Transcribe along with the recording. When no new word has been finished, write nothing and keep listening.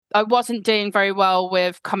I wasn't doing very well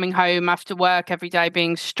with coming home after work every day,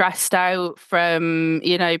 being stressed out from,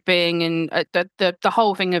 being in the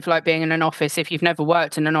whole thing of like being in an office. If you've never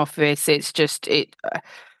worked in an office, it's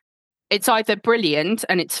either brilliant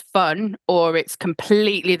and it's fun, or it's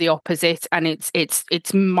completely the opposite and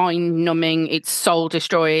it's mind numbing, it's soul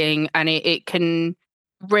destroying, and it can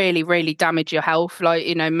really, really damage your health. Like,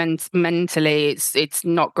 mentally, it's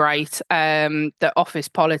not great. The office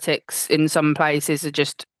politics in some places are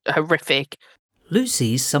just horrific.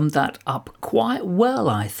 Lucy summed that up quite well,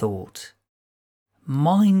 I thought.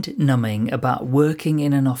 Mind-numbing about working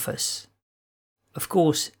in an office. Of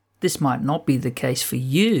course, this might not be the case for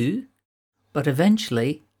you, but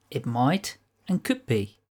eventually it might and could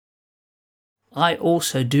be. I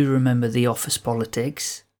also do remember the office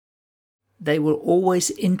politics. They were always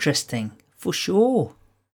interesting, for sure.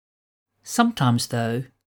 Sometimes, though,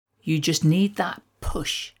 you just need that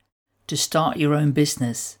push to start your own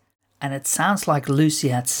business, and it sounds like Lucy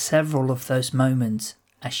had several of those moments,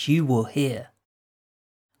 as you will hear.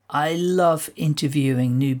 I love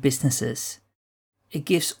interviewing new businesses. It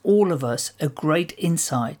gives all of us a great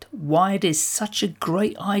insight why it is such a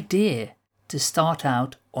great idea to start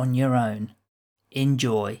out on your own.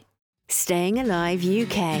 Enjoy. Staying Alive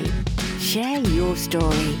UK. Share your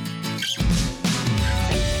story.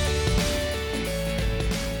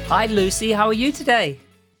 Hi Lucy, how are you today?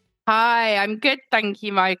 Hi, I'm good, thank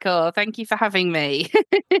you, Michael. Thank you for having me.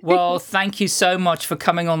 Well, thank you so much for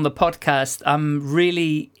coming on the podcast. I'm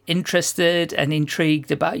really interested and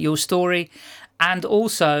intrigued about your story. And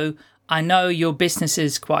also, I know your business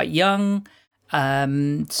is quite young,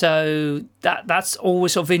 so that's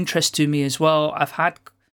always of interest to me as well. I've had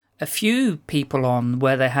a few people on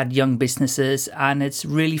where they had young businesses, and it's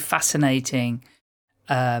really fascinating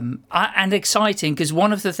and exciting, because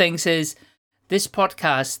one of the things is this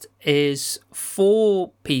podcast is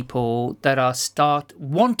for people that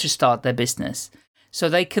want to start their business, so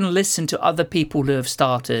they can listen to other people who have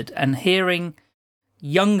started, and hearing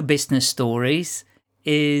young business stories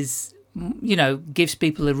gives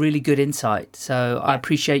people a really good insight. So I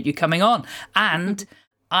appreciate you coming on. And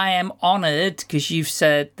I am honoured because you've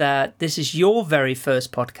said that this is your very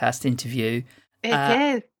first podcast interview. It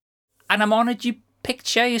is. And I'm honoured you picked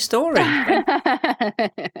Share Your Story.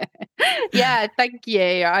 Yeah, thank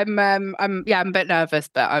you. I'm a bit nervous,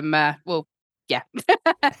 but yeah.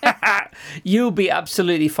 You'll be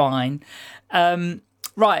absolutely fine.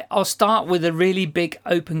 Right, I'll start with a really big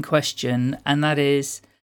open question, and that is,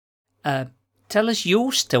 tell us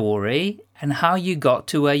your story and how you got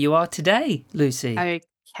to where you are today, Lucy.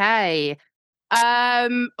 Okay.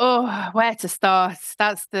 Where to start?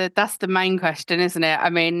 That's the main question, isn't it? I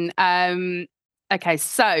mean, okay,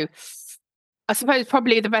 so I suppose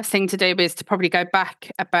probably the best thing to do is to probably go back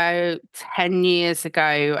about 10 years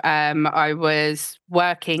ago. I was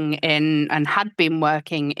working in and had been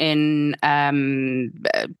working in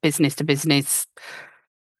business to business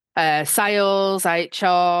sales,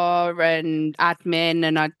 HR and admin.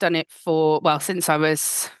 And I'd done it since I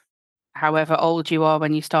was however old you are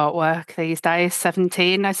when you start work these days,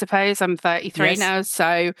 17, I suppose. I'm 33 now.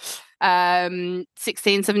 So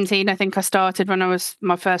 16, 17, I think I started when I was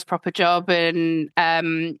my first proper job. And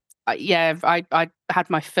I had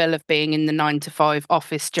my fill of being in the 9 to 5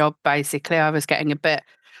 office job. Basically, I was getting a bit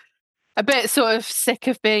sort of sick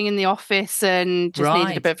of being in the office and just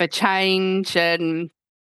needed a bit of a change. And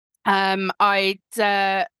I'd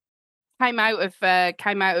came out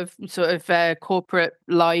of sort of corporate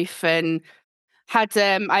life and had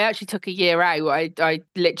I actually took a year out. I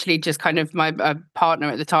literally just kind of my partner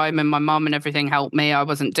at the time and my mum and everything helped me. I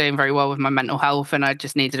wasn't doing very well with my mental health, and I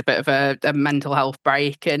just needed a bit of a mental health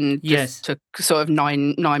break, and just took sort of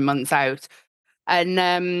nine months out.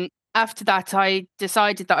 And after that, I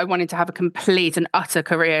decided that I wanted to have a complete and utter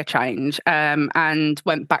career change, and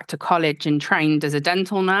went back to college and trained as a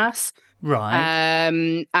dental nurse. Right.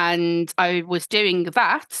 And I was doing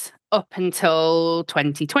that up until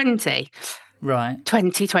 2020. Right.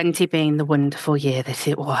 2020 being the wonderful year that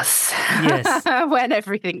it was. Yes. When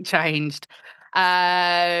everything changed.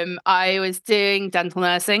 I was doing dental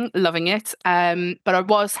nursing, loving it. But I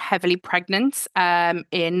was heavily pregnant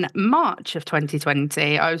in March of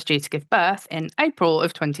 2020. I was due to give birth in April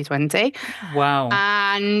of 2020. Wow.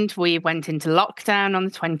 And we went into lockdown on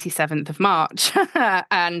the 27th of March.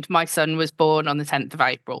 And my son was born on the 10th of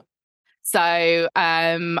April. So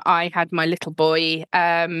I had my little boy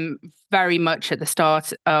very much at the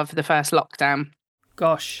start of the first lockdown.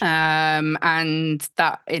 Gosh. And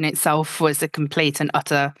that in itself was a complete and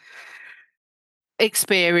utter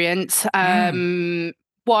experience. One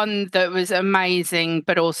that was amazing,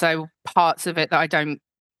 but also parts of it that I don't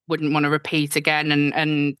wouldn't want to repeat again,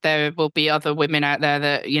 and there will be other women out there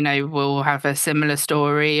that will have a similar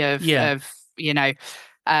story of I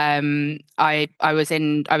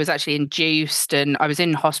was actually induced, and I was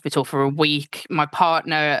in hospital for a week. My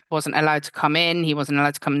partner wasn't allowed to come in. He wasn't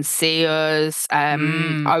allowed to come and see us.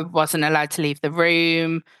 I wasn't allowed to leave the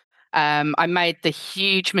room. I made the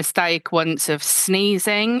huge mistake once of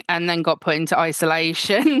sneezing and then got put into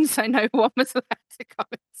isolation. So no one was allowed to come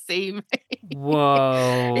and see me.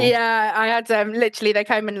 Whoa. Yeah, I had literally they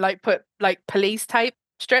came and put police tape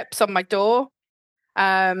strips on my door.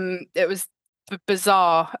 It was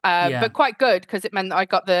bizarre, but quite good because it meant that I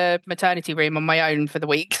got the maternity room on my own for the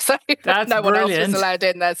week. So That's no one else was brilliant. allowed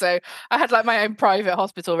in there. So I had my own private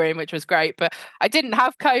hospital room, which was great. But I didn't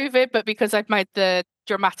have COVID, but because I'd made the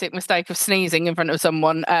dramatic mistake of sneezing in front of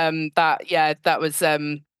someone, that was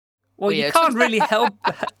well, weird. You can't really help.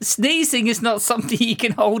 Sneezing is not something you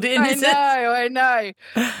can hold in, is it? I know.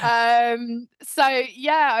 So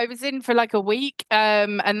yeah, I was in for a week,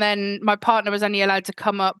 and then my partner was only allowed to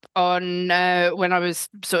come up on when I was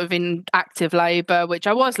sort of in active labour, which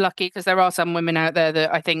I was lucky because there are some women out there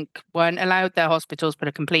that I think weren't allowed. Their hospitals put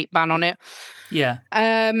a complete ban on it. Yeah.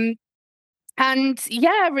 And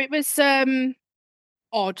yeah, it was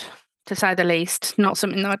odd to say the least. Not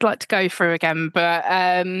something that I'd like to go through again, but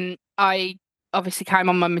I obviously came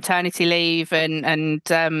on my maternity leave, and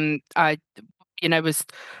I was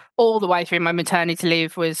all the way through my maternity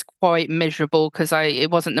leave was quite miserable because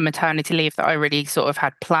it wasn't the maternity leave that I really sort of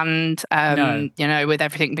had planned. No. With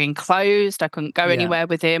everything being closed, I couldn't go anywhere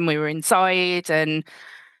with him. We were inside and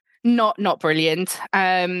not brilliant.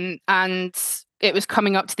 And it was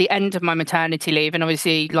coming up to the end of my maternity leave, and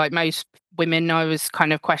obviously, like most women, I was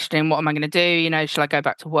kind of questioning, what am I going to do? Shall I go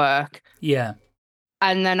back to work? Yeah.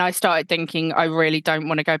 And then I started thinking, I really don't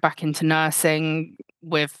want to go back into nursing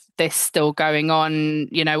with this still going on.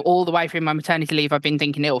 All the way through my maternity leave, I've been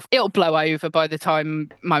thinking it'll blow over by the time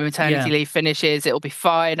my maternity leave finishes. It'll be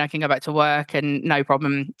fine. I can go back to work and no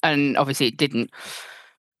problem. And obviously, it didn't.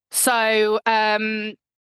 So I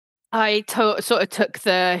sort of took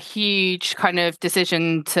the huge kind of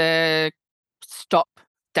decision to stop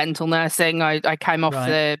dental nursing. I came off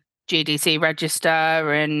the GDC register,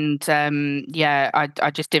 and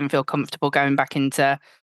I just didn't feel comfortable going back into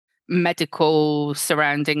medical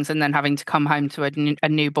surroundings and then having to come home to a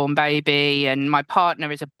newborn baby. And my partner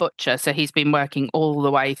is a butcher, so he's been working all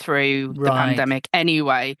the way through the pandemic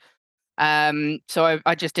anyway. So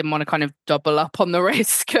I just didn't want to kind of double up on the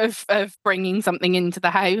risk of bringing something into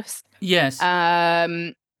the house. Yes.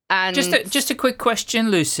 And just a quick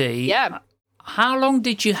question, Lucy. Yeah. How long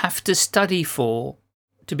did you have to study for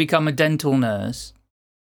to become a dental nurse?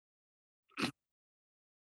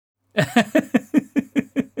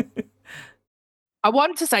 I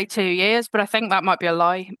want to say 2 years, but I think that might be a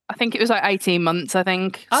lie. I think it was 18 months, I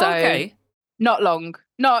think. Oh, so okay. Not long.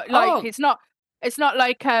 Not like it's not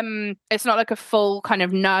like a full kind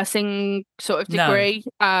of nursing sort of degree.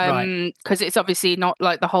 Because it's obviously not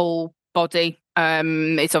like the whole body.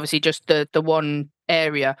 It's obviously just the one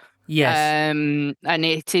area. Yes. And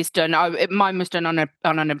it is done. Mine was done on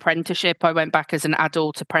an apprenticeship. I went back as an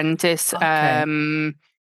adult apprentice. Okay.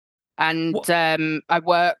 I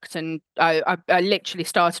worked, and I literally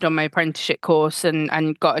started on my apprenticeship course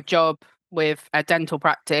and got a job with a dental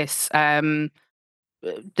practice the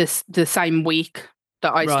same week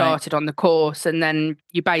that I started on the course, and then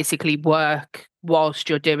you basically work whilst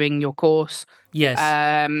you're doing your course. Yes.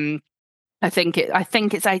 I think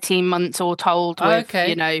it's 18 months all told with,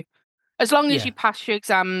 as long as you pass your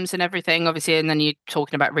exams and everything, obviously, and then you're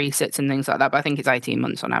talking about resits and things like that, but I think it's 18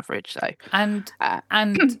 months on average. So And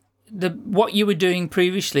what you were doing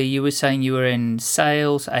previously, you were saying you were in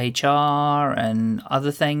sales, HR and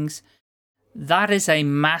other things. That is a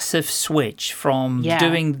massive switch from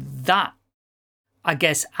doing that, I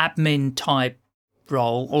guess, admin type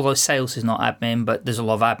role, although sales is not admin, but there's a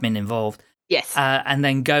lot of admin involved. Yes. And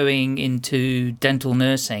then going into dental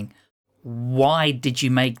nursing. Why did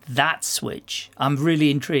you make that switch? I'm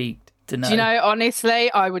really intrigued to know. Do you know,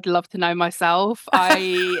 honestly, I would love to know myself.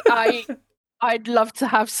 I'd love to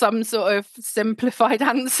have some sort of simplified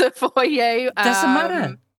answer for you. Doesn't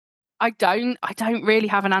matter. I don't really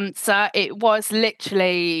have an answer. It was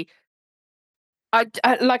literally, like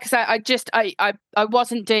I said, I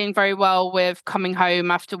wasn't doing very well with coming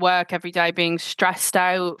home after work every day, being stressed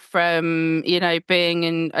out from, being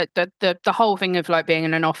in the whole thing of being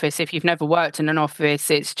in an office. If you've never worked in an office,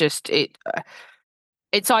 it's just,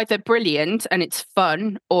 it's either brilliant and it's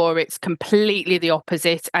fun, or it's completely the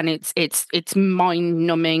opposite and it's mind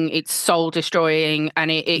numbing, it's soul destroying, and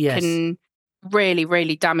it can really,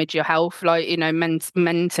 really damage your health. Like,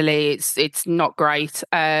 mentally, it's not great.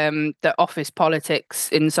 The office politics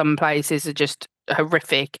in some places are just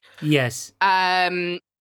horrific. Yes. And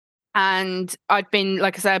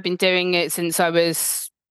like I said, I've been doing it since I was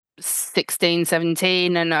 16,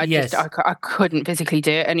 17, and Yes. I couldn't physically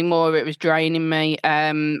do it anymore. It was draining me.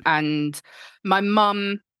 And my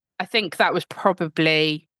mum, I think that was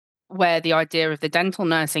probably where the idea of the dental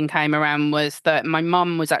nursing came around, was that my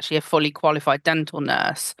mum was actually a fully qualified dental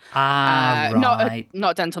nurse. Right.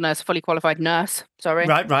 Not dental nurse, fully qualified nurse. Sorry.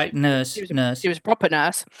 Right. Nurse. She was a proper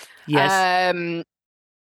nurse. Yes. Um,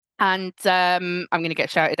 and I'm going to get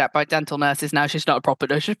shouted at by dental nurses now. She's not a proper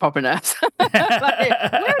nurse. She's a proper nurse. Like,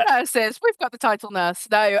 we're nurses. We've got the title nurse.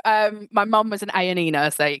 No, my mum was an A&E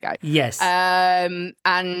nurse. There you go. Yes.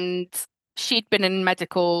 And she'd been in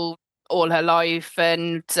medical all her life.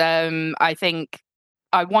 And I think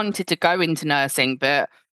I wanted to go into nursing, but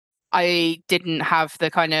I didn't have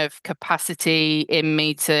the kind of capacity in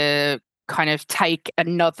me to kind of take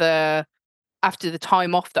another, after the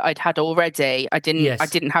time off that I'd had already. I Yes.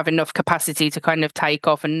 didn't have enough capacity to kind of take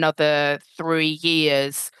off another 3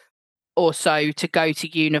 years or so to go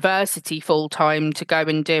to university full time, to go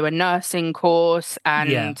and do a nursing course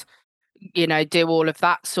and do all of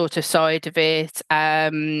that sort of side of it.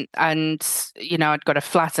 And I'd got a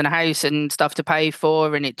flat and a house and stuff to pay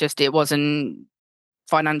for, and it wasn't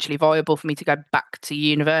financially viable for me to go back to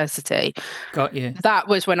university. Got you. That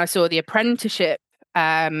was when I saw the apprenticeship,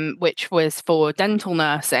 which was for dental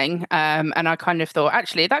nursing. And I kind of thought,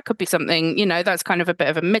 actually, that could be something, that's kind of a bit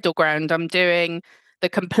of a middle ground. I'm doing the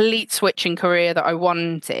complete switching career that I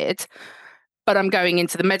wanted, but I'm going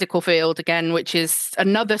into the medical field again, which is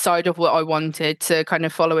another side of what I wanted, to kind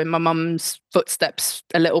of follow in my mum's footsteps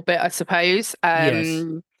a little bit, I suppose.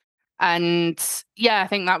 Yes. And yeah, I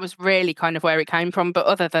think that was really kind of where it came from. But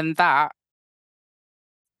other than that,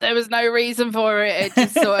 there was no reason for it. It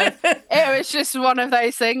just it was just one of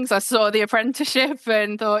those things. I saw the apprenticeship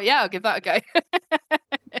and thought, yeah, I'll give that a go.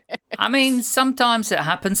 I mean, sometimes it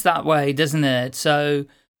happens that way, doesn't it? So,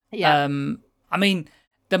 Yeah. I mean,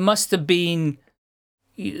 there must have been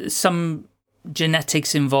some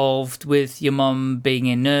genetics involved with your mum being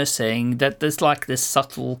in nursing, that there's like this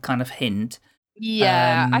subtle kind of hint.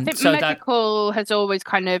 Yeah, I think so medical has always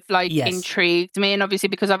kind of like Yes. intrigued me, and obviously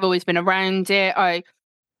because I've always been around it,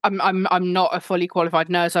 I'm not a fully qualified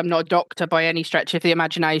nurse. I'm not a doctor by any stretch of the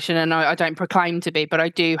imagination, and I don't proclaim to be, but I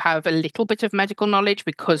do have a little bit of medical knowledge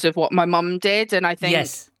because of what my mum did, and I think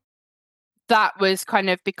Yes. that was kind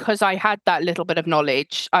of because I had that little bit of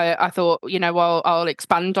knowledge. I thought, well, I'll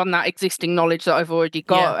expand on that existing knowledge that I've already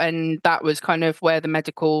got. Yeah. And that was kind of where the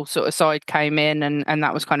medical sort of side came in. And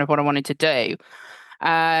that was kind of what I wanted to do.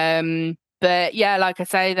 But yeah, like I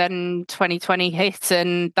say, then 2020 hit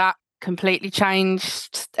and that completely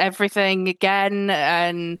changed everything again.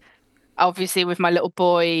 And obviously with my little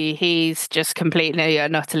boy, he's just completely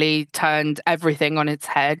and utterly turned everything on its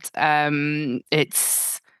head.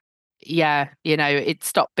 It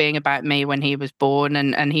stopped being about me when he was born,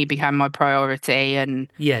 and he became my priority.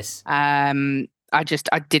 And Yes. I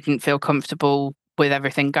didn't feel comfortable with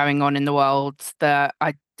everything going on in the world, that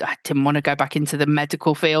I didn't want to go back into the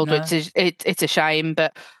medical field, No. which is it's a shame.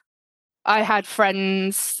 But I had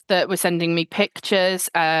friends that were sending me pictures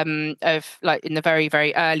of, like, in the very,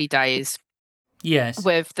 very early days, Yes.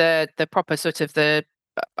 with the proper sort of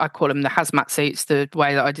I call them the hazmat suits, the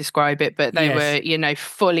way that I describe it, but they Yes. were,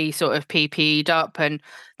 fully sort of PP'd up, and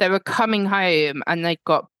they were coming home and they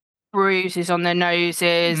got bruises on their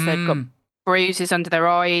noses, they'd got bruises under their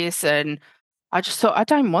eyes, and I just thought, I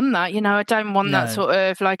don't want that, I don't want that No. sort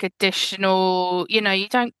of like additional, you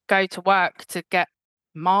don't go to work to get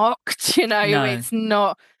marked, No. it's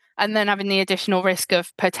not. And then having the additional risk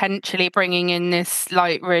of potentially bringing in this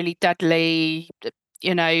like really deadly,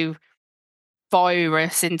 you know,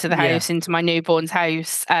 virus into the Yeah. house, into my newborn's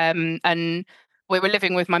house. And we were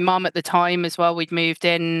living with my mum at the time as well. We'd moved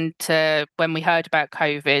in to when we heard about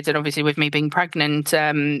COVID, and obviously with me being pregnant,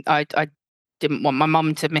 I didn't want my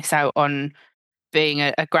mum to miss out on being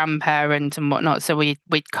a grandparent and whatnot. So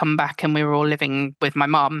we'd come back and we were all living with my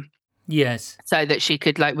mum, Yes. so that she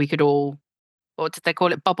could, like, we could all, what did they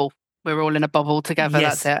call it? Bubble. We were all in a bubble together.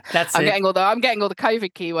 Yes, That's it. that's I'm it. getting all the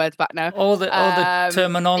COVID keywords back now. All the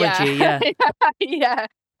terminology, yeah. Yeah.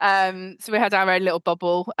 So we had our own little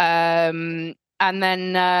bubble. And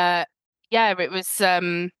then it was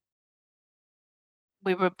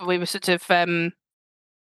we were sort of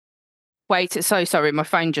wait, so sorry, my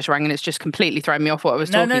phone just rang and it's just completely thrown me off what I was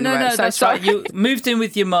talking about. No, So that's sorry. right. You moved in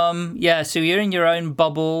with your mum. Yeah, so you're in your own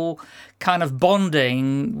bubble, kind of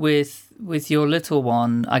bonding with your little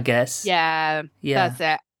one, I guess. Yeah, Yeah. that's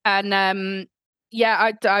it. And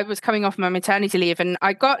I was coming off my maternity leave, and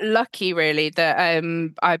I got lucky really that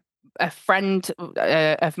a friend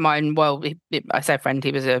of mine, well, I say friend,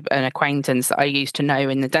 he was an acquaintance that I used to know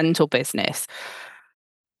in the dental business.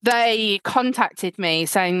 They contacted me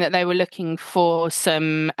saying that they were looking for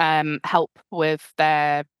some help with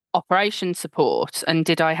their operation support, and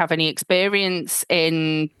did I have any experience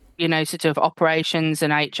in, sort of operations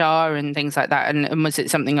and HR and things like that, and was it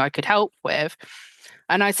something I could help with?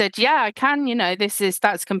 And I said, yeah, I can.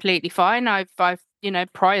 That's completely fine. I've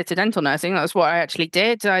prior to dental nursing, that's what I actually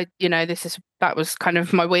did. That was kind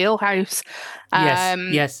of my wheelhouse.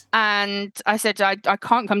 Yes. And I said, I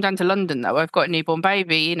can't come down to London though. I've got a newborn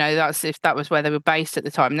baby. That's if that was where they were based at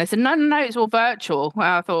the time. And they said, no, it's all virtual. And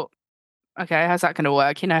I thought, okay, how's that going to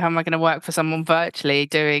work? How am I going to work for someone virtually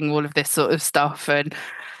doing all of this sort of stuff?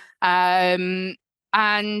 Um,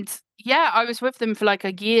 and yeah, I was with them for like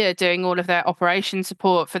a year doing all of their operation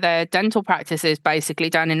support for their dental practices, basically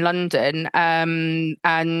down in London.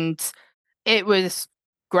 And it was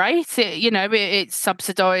great. It's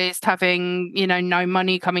subsidized having, no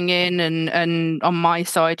money coming in, and on my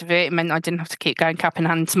side of it, it meant I didn't have to keep going cap in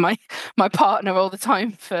hand to my partner all the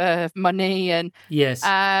time for money. And Yes.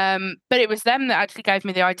 but it was them that actually gave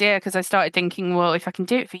me the idea, because I started thinking, well, if I can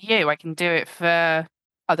do it for you, I can do it for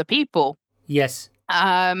other people. Yes.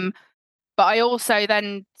 But I also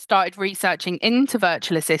then started researching into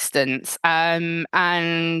virtual assistants,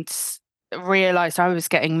 and realized I was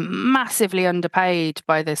getting massively underpaid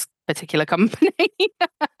by this particular company.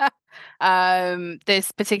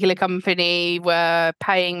 This particular company were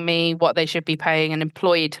paying me what they should be paying an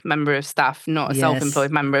employed member of staff, not a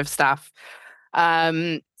self-employed member of staff.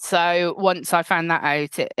 So once I found that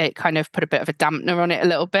out, it kind of put a bit of a dampener on it a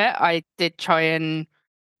little bit. I did try and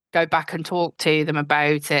go back and talk to them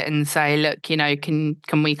about it and say, look,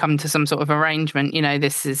 can we come to some sort of arrangement?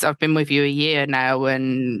 I've been with you a year now,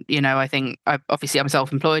 and I think obviously I'm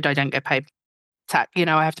self-employed. I don't get paid tax.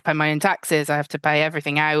 I have to pay my own taxes. I have to pay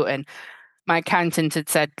everything out. And my accountant had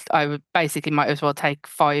said I would basically might as well take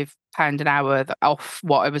 £5 an hour off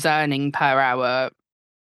what I was earning per hour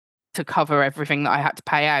to cover everything that I had to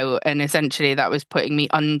pay out. And essentially that was putting me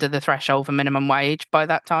under the threshold for minimum wage by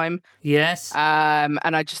that time. Yes. And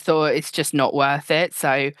I just thought it's just not worth it.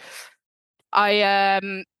 So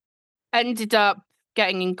I ended up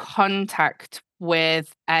getting in contact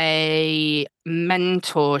with a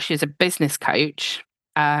mentor. She's a business coach,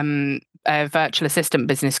 a virtual assistant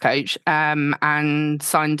business coach, and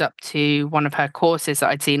signed up to one of her courses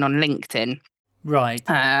that I'd seen on LinkedIn. Right.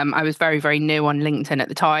 I was very, very new on LinkedIn at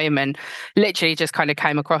the time, and literally just kind of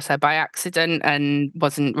came across her by accident and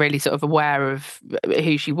wasn't really sort of aware of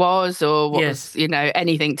who she was or what was,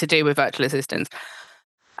 anything to do with virtual assistants.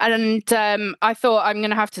 And I thought, I'm going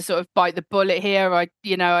to have to sort of bite the bullet here.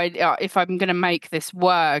 If I'm going to make this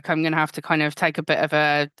work, I'm going to have to kind of take a bit of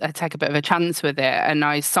a chance with it. And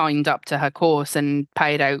I signed up to her course and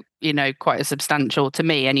paid out, quite a substantial, to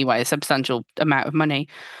me anyway, a substantial amount of money.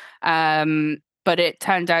 But it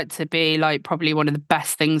turned out to be like probably one of the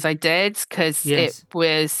best things I did, because it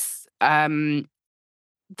was the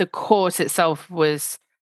course itself was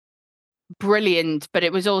brilliant, but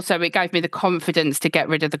it gave me the confidence to get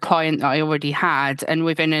rid of the client that I already had. And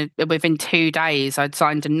within 2 days, I'd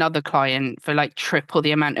signed another client for like triple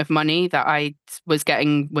the amount of money that I was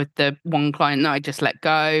getting with the one client that I just let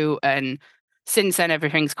go. And since then,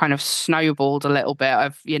 everything's kind of snowballed a little bit.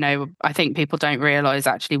 I think people don't realize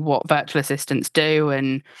actually what virtual assistants do,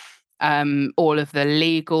 and all of the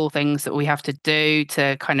legal things that we have to do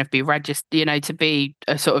to kind of be registered, to be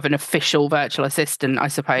a sort of an official virtual assistant, I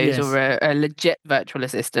suppose, or a legit virtual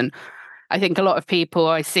assistant. I think a lot of people,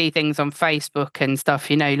 I see things on Facebook and stuff,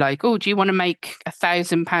 like, oh, do you want to make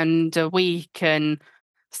 £1,000 a week and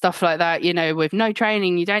stuff like that, with no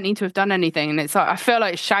training, you don't need to have done anything. And it's like, I feel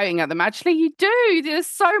like shouting at them, actually, you do. There's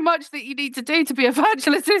so much that you need to do to be a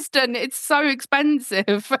virtual assistant. It's so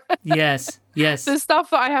expensive. Yes. The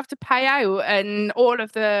stuff that I have to pay out, and all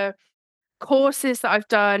of the courses that I've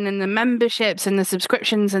done, and the memberships and the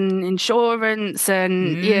subscriptions and insurance,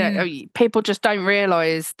 and people just don't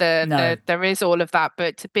realize that there is all of that.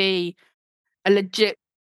 But to be a legit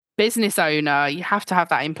business owner, you have to have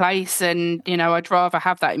that in place. And I'd rather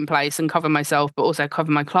have that in place and cover myself, but also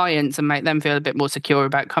cover my clients and make them feel a bit more secure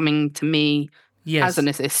about coming to me as an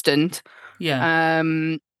assistant.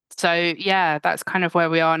 So yeah, that's kind of where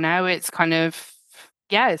we are now. It's kind of,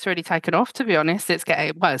 it's really taken off, to be honest. It's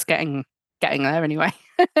getting getting there anyway.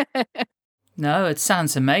 No, it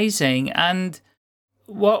sounds amazing. And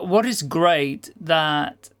what is great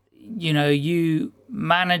that, you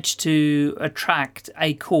managed to attract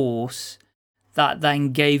a course that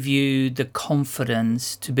then gave you the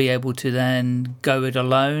confidence to be able to then go it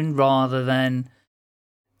alone rather than...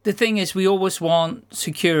 The thing is, we always want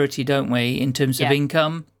security, don't we, in terms of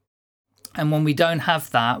income? And when we don't have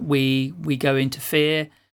that, we go into fear,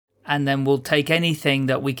 and then we'll take anything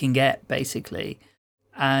that we can get, basically.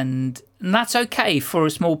 And that's okay for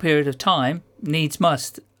a small period of time. Needs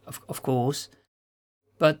must, of course.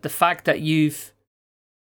 But the fact that you've,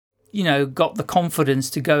 got the confidence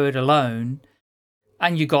to go it alone,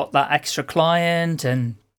 and you got that extra client,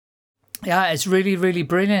 and yeah, it's really, really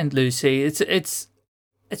brilliant, Lucy. It's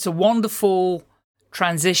a wonderful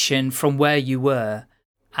transition from where you were,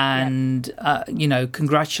 and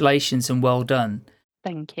congratulations and well done.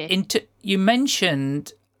 Thank you. You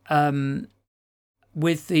mentioned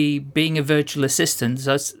with the being a virtual assistant,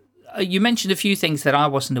 you mentioned a few things that I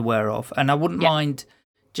wasn't aware of, and I wouldn't mind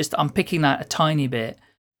just unpicking that a tiny bit.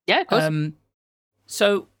 Yeah, of course.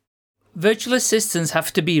 So, virtual assistants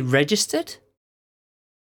have to be registered?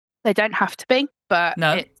 They don't have to be, but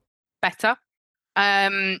No. it's better.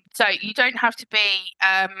 So you don't have to be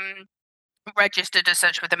registered as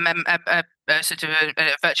such with a sort of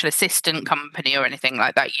a virtual assistant company or anything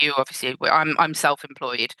like that. You obviously, I'm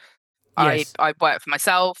self-employed. Yes. I work for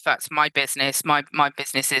myself. That's my business. My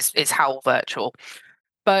business is Howell Virtual.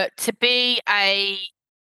 But to be a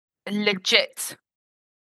legit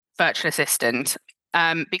virtual assistant,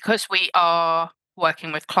 because we are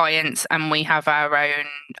working with clients and we have our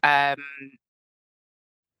own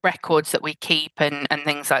records that we keep and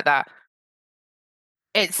things like that,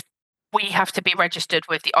 we have to be registered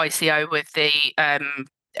with the ICO with the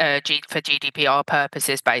for GDPR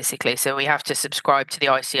purposes, basically. So we have to subscribe to the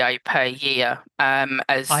ICO per year.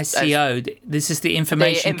 ICO, this is the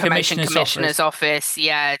Information Commissioner's Office.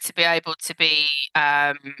 Yeah, to be able to be,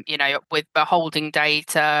 with holding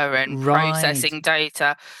data and processing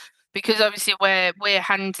data. Because obviously we're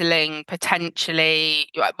handling potentially,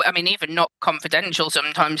 I mean, even not confidential,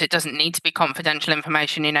 sometimes it doesn't need to be confidential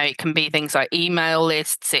information. It can be things like email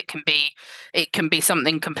lists. It can be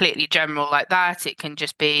something completely general like that. It can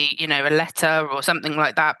just be, a letter or something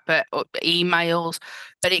like that, or emails.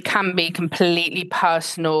 But it can be completely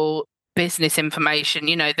personal business information,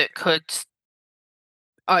 that could...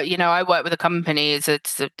 I work with a company. It's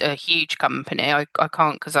a huge company. I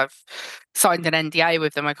can't, because I've signed an NDA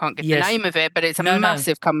with them. I can't give the name of it, but it's a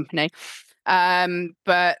massive company.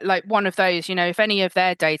 But like one of those, if any of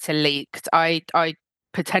their data leaked, I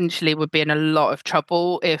potentially would be in a lot of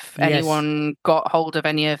trouble if anyone got hold of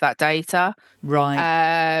any of that data.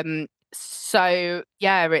 Right. So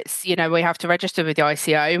yeah, it's, we have to register with the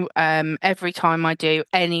ICO. Every time I do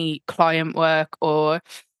any client work, or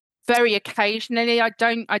very occasionally, I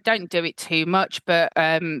don't do it too much, but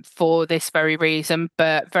for this very reason,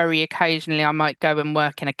 but very occasionally I might go and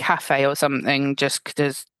work in a cafe or something, just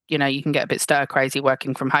because, you can get a bit stir crazy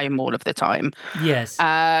working from home all of the time. Yes.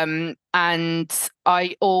 And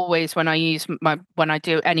I always, when I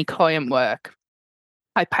do any client work,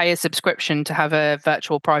 I pay a subscription to have a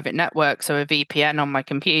virtual private network, so a VPN on my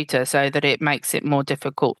computer, so that it makes it more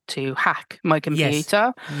difficult to hack my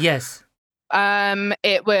computer. Yes.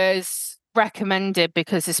 It was recommended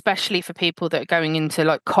because, especially for people that are going into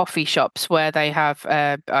like coffee shops where they have,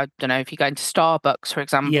 I don't know, if you go into Starbucks, for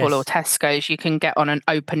example, or Tesco's, you can get on an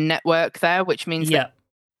open network there, which means that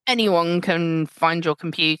anyone can find your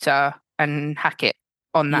computer and hack it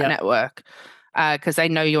on that network, because they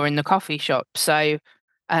know you're in the coffee shop. So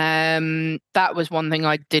that was one thing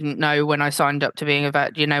I didn't know when I signed up to being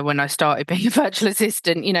when I started being a virtual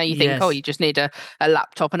assistant. You think, oh, you just need a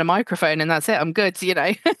laptop and a microphone and that's it, I'm good.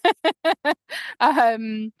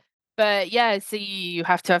 But yeah, so you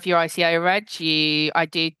have to have your ICO reg. I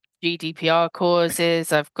did GDPR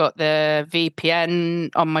courses. I've got the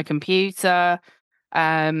VPN on my computer.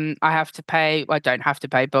 I have to pay. Well, I don't have to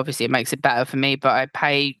pay, but obviously it makes it better for me. But I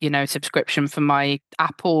pay, subscription for my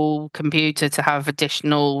Apple computer to have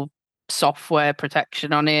additional software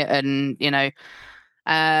protection on it, and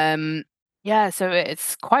so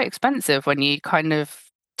it's quite expensive when you kind of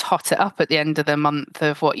tot it up at the end of the month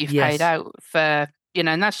of what you've paid out for,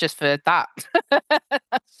 and that's just for that.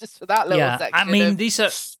 That's just for that little section. I mean, these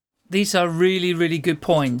are really, really good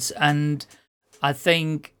points, and I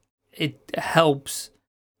think it helps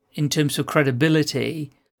in terms of credibility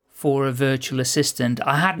for a virtual assistant.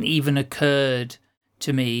 I hadn't even occurred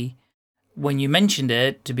to me when you mentioned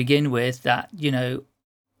it to begin with that,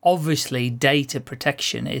 obviously data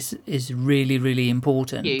protection is really, really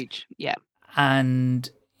important. Huge, yeah. and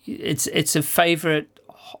it's a favourite.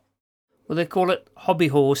 Well, they call it hobby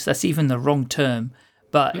horse. That's even the wrong term,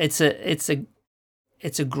 but it's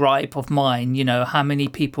a gripe of mine. You know, how many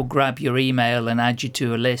people grab your email and add you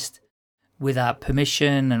to a list without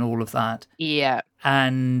permission and all of that. Yeah.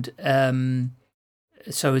 And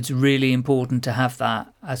so it's really important to have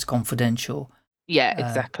that as confidential. Yeah,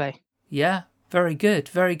 exactly. Yeah, very good,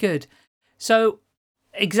 very good. So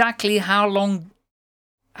exactly how long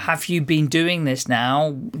have you been doing this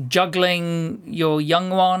now? Juggling your young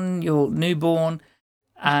one, your newborn,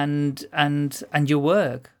 and your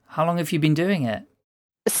work. How long have you been doing it?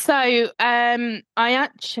 So, I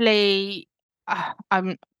actually,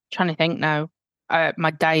 I'm trying to think now.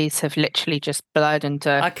 My days have literally just blurred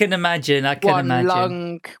into I can imagine. one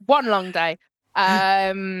long day.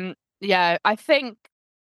 Yeah, I think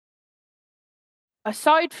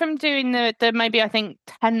aside from doing the maybe I think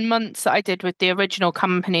 10 months that I did with the original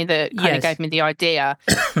company that kind of Yes. gave me the idea,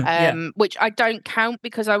 Yeah. which I don't count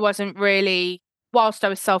because I wasn't really, whilst I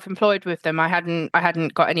was self-employed with them, I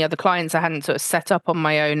hadn't got any other clients. I hadn't sort of set up on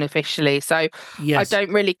my own officially. So I Yes.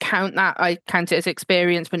 don't really count that. I count it as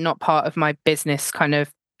experience, but not part of my business kind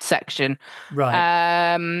of section.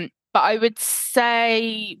 Right. But I would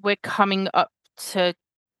say we're coming up to,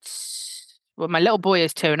 well, my little boy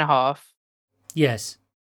is 2.5. Yes.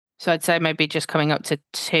 So I'd say maybe just coming up to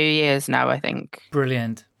 2 years now, I think.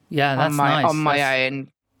 Brilliant. Yeah, that's On nice. my own.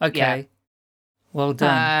 Okay. Yeah. Well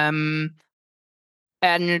done.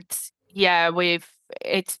 And yeah,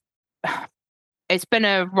 it's it's been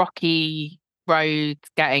a rocky road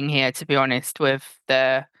getting here, to be honest. We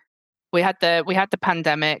had the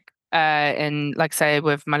pandemic, and like I say,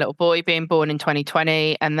 with my little boy being born in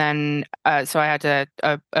 2020, and then so I had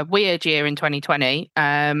a weird year in 2020,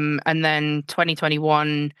 and then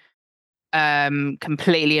 2021,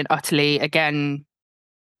 completely and utterly again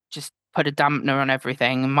just put a dampener on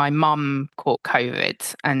everything. My mum caught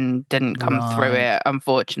COVID and didn't come through Right. it,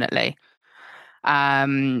 unfortunately.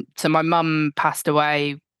 So my mum passed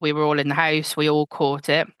away. We were all in the house. We all caught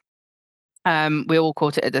it. We all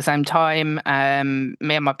caught it at the same time.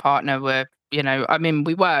 Me and my partner were, I mean,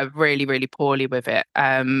 we were really, really poorly with it.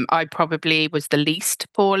 I probably was the least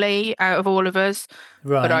poorly out of all of us,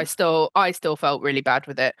 but Right. I still felt really bad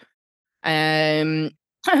with it. Um,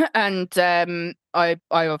 and I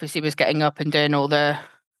obviously was getting up and doing all the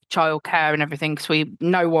childcare and everything because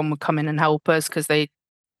no one would come in and help us because they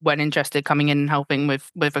weren't interested coming in and helping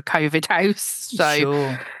with a COVID house. So,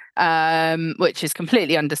 Sure. which is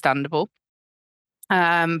completely understandable.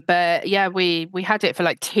 But yeah, we had it for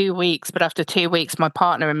like 2 weeks, but after 2 weeks, my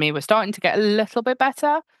partner and me were starting to get a little bit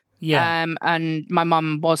better. Yeah. And my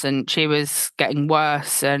mum wasn't. She was getting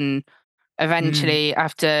worse, and eventually,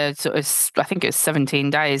 after sort of, I think it was 17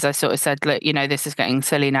 days, I sort of said, look, this is getting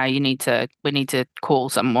silly now. We need to call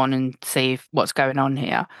someone and see what's going on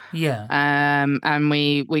here. Yeah. And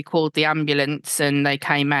we called the ambulance and they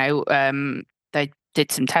came out. They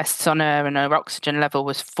did some tests on her and her oxygen level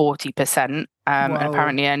was 40%. And Whoa.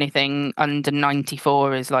 apparently anything under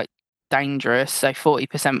 94 is like dangerous. So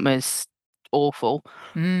 40% was awful.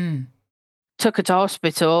 Took her to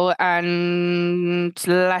hospital, and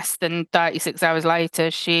less than 36 hours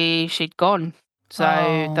later, she'd gone.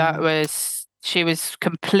 So she was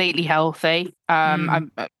completely healthy. I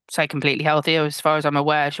say completely healthy. As far as I'm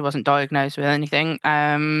aware, she wasn't diagnosed with anything.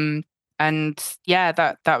 And yeah,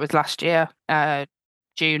 that was last year,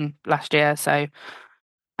 June last year. So,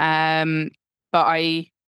 but I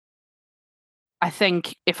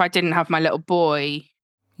think if I didn't have my little boy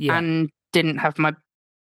Yeah. and didn't have my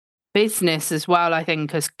business as well, I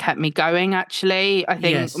think has kept me going. Actually, I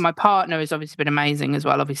think Yes. my partner has obviously been amazing as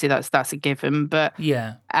well. Obviously, that's a given. But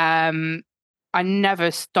Yeah. I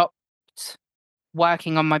never stopped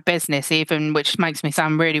working on my business, even, which makes me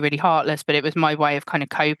sound really, really heartless. But it was my way of kind of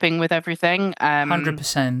coping with everything.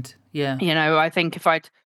 100%. Yeah. I think if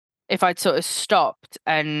I'd sort of stopped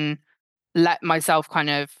and let myself kind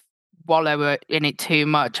of wallow in it too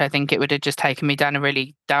much, I think it would have just taken me down a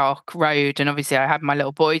really dark road. And obviously I had my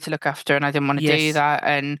little boy to look after and I didn't want to do Yes. that.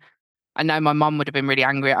 And I know my mum would have been really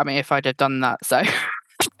angry at me if I'd have done that. So got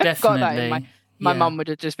that in Definitely. my Yeah. mum would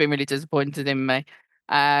have just been really disappointed in me.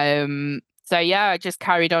 So yeah, I just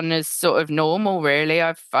carried on as sort of normal, really.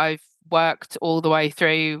 I've worked all the way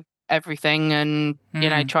through everything and,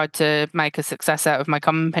 tried to make a success out of my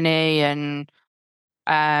company and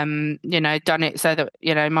done it so that,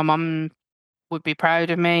 my mum would be proud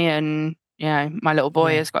of me and, my little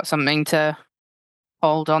boy Yeah. has got something to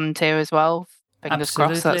hold on to as well. Fingers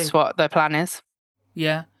crossed that's Absolutely. what the plan is.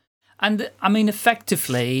 Yeah. And I mean,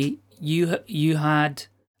 effectively, you had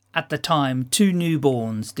at the time 2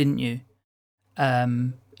 newborns, didn't you?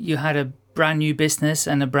 You had a brand new business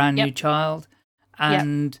and a brand new child,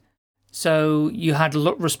 and so you had a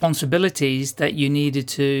lot of responsibilities that you needed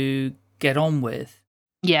to get on with.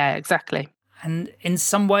 Yeah, exactly. And in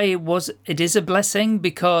some way, it is a blessing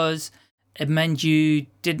because it meant you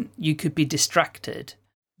could be distracted.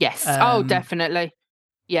 Yes. Definitely.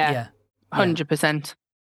 Yeah. 100%.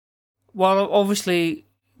 Well, obviously,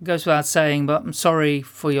 goes without saying, but I'm sorry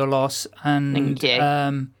for your loss. And Thank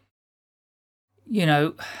you. You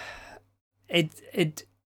know, it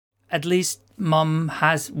at least Mum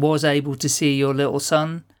was able to see your little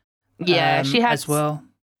son. Yeah, as well.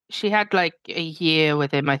 She had like a year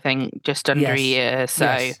with him, I think, just under a year.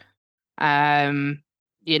 So,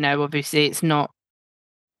 obviously it's not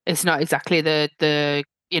exactly the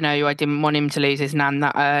I didn't want him to lose his nan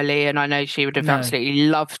that early, and I know she would have absolutely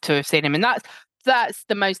loved to have seen him. And that's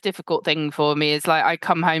the most difficult thing for me is like I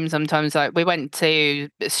come home sometimes, like we went to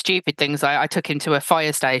stupid things. Like I took him to a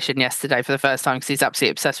fire station yesterday for the first time because he's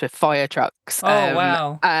absolutely obsessed with fire trucks. Oh,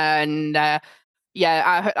 wow. And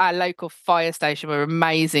our local fire station were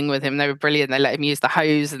amazing with him. They were brilliant. They let him use the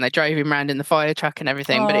hose and they drove him around in the fire truck and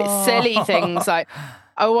everything. But it's silly things like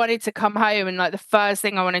I wanted to come home and like the first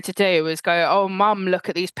thing I wanted to do was go, oh, Mum, look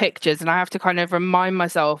at these pictures. And I have to kind of remind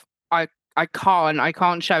myself I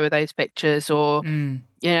can't show her those pictures, or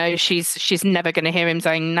she's never going to hear him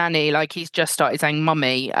saying nanny. Like he's just started saying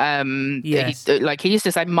mummy. He used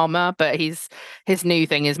to say mama, but his new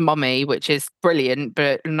thing is mummy, which is brilliant.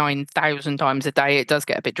 But 9,000 times a day, it does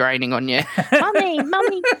get a bit draining on you. Mummy.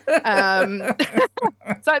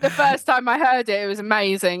 It's like the first time I heard it, it was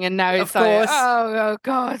amazing, and now it's like, oh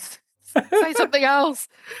God. Say something else.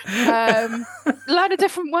 Learn a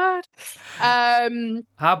different word. How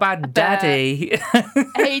about daddy?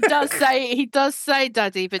 He does say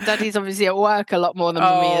daddy, but daddy's obviously at work a lot more than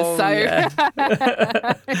mummy is.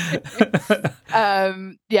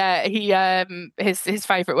 So his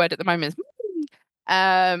favourite word at the moment is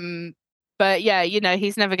but yeah,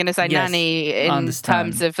 he's never going to say nanny in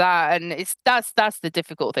terms of that, and that's the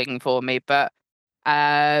difficult thing for me. But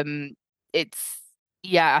it's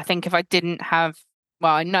I think if I didn't have,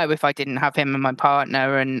 well, I know if I didn't have him and my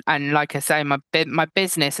partner and like I say, my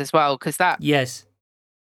business as well, because that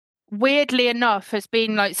weirdly enough has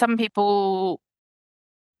been like some people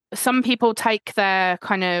take their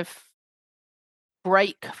kind of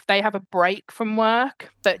break, they have a break from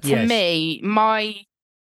work, but to me, my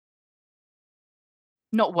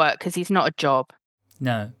not work, because he's not a job,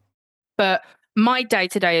 but my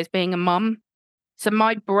day-to-day is being a mum. So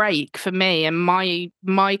my break for me and my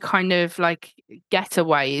kind of like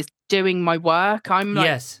getaway is doing my work. I'm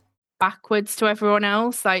like backwards to everyone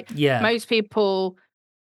else. Like most people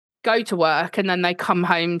go to work and then they come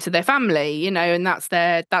home to their family, and that's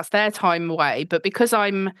their time away. But because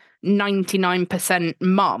I'm 99%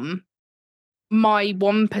 mum, my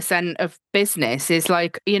 1% of business is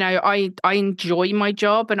like, I enjoy my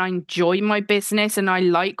job and I enjoy my business and I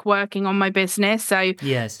like working on my business. So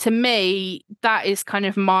to me, that is kind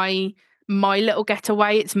of my little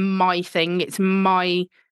getaway. It's my thing. It's my,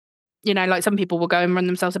 like some people will go and run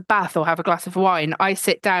themselves a bath or have a glass of wine. I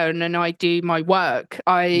sit down and I do my work.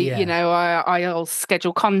 I'll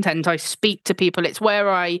schedule content. I speak to people. It's where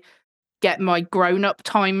I get my grown-up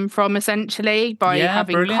time from, essentially, by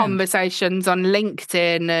having conversations on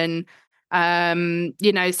LinkedIn and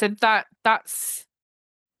so that's,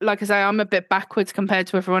 like I say, I'm a bit backwards compared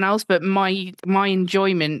to everyone else, but my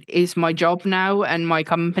enjoyment is my job now and my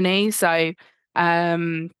company. So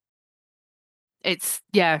it's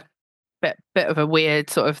bit of a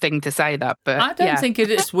weird sort of thing to say that, but I don't think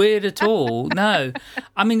it is weird at all. No.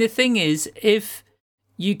 I mean, the thing is, if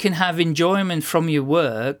you can have enjoyment from your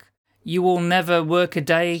work, you will never work a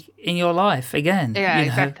day in your life again. Yeah,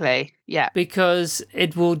 exactly. Yeah. Because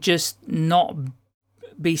it will just not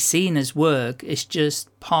be seen as work. It's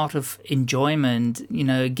just part of enjoyment.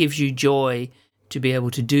 It gives you joy to be able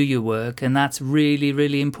to do your work. And that's really,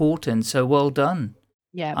 really important. So well done.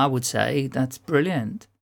 Yeah. I would say that's brilliant.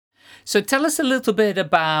 So tell us a little bit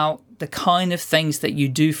about the kind of things that you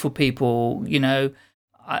do for people.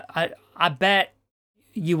 I bet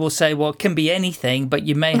you will say, well, it can be anything, but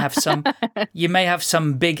you may have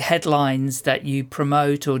some big headlines that you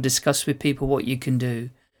promote or discuss with people what you can do.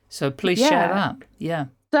 So please share that. Yeah.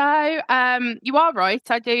 So you are right.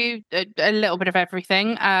 I do a little bit of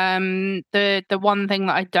everything. The one thing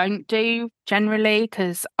that I don't do generally,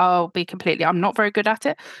 because I'm not very good at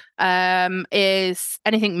it, is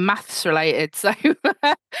anything maths related. So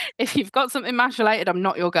if you've got something maths related, I'm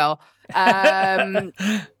not your girl.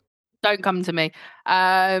 Don't come to me.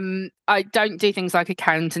 I don't do things like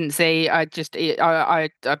accountancy. I'd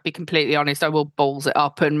be completely honest. I will balls it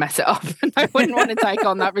up and mess it up, and I wouldn't want to take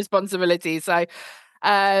on that responsibility. So,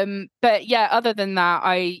 but yeah, other than that,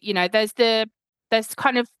 there's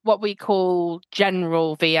kind of what we call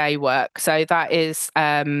general VA work. So that is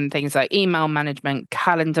things like email management,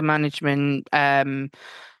 calendar management,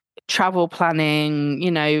 travel planning,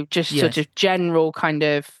 just sort Yes. of general kind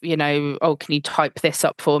of, oh, can you type this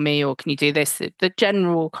up for me, or can you do this? The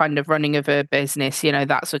general kind of running of a business,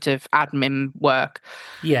 that sort of admin work,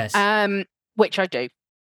 Yes. which I do.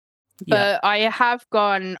 Yeah. But I have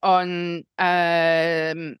gone on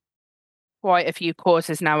quite a few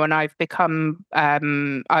courses now, and I've become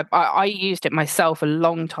I used it myself a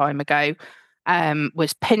long time ago.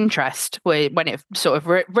 Was Pinterest, when it sort of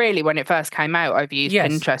really, when it first came out, I've used Yes.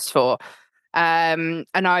 Pinterest for. And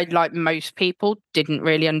I, like most people, didn't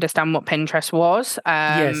really understand what Pinterest was.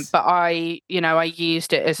 Yes. But I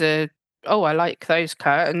used it as I like those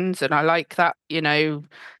curtains, and I like that,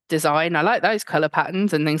 design. I like those color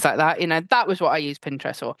patterns and things like that. That was what I used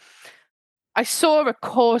Pinterest for. I saw a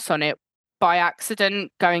course on it by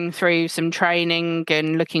accident, going through some training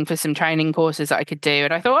and looking for some training courses that I could do.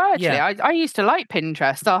 And I thought, oh, actually, Yeah. I used to like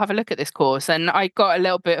Pinterest. I'll have a look at this course. And I got a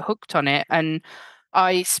little bit hooked on it. And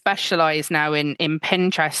I specialize now in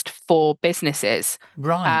Pinterest for businesses.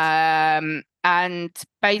 Right. And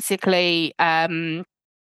basically,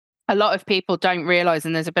 a lot of people don't realize,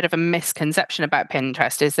 and there's a bit of a misconception about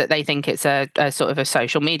Pinterest, is that they think it's a sort of a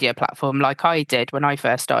social media platform, like I did when I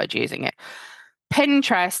first started using it.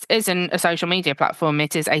 Pinterest isn't a social media platform.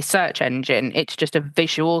 It is a search engine. It's just a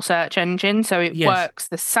visual search engine. So it Yes. works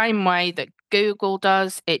the same way that Google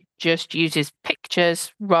does. It just uses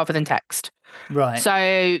pictures rather than text. Right.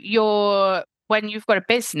 So when you've got a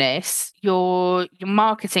business, you're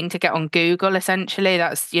marketing to get on Google, essentially.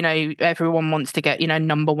 That's, everyone wants to get,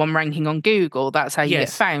 number one ranking on Google. That's how you get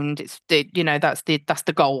Yes. found. It's that's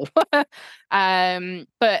the goal.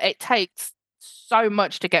 But it takes so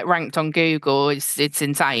much to get ranked on Google. It's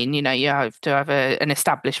insane. You have to have an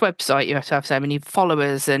established website. You have to have so many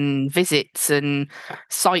followers and visits and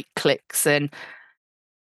site clicks, and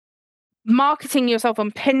marketing yourself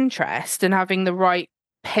on Pinterest and having the right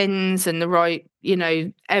pins and the right,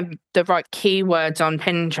 the right keywords on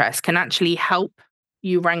Pinterest can actually help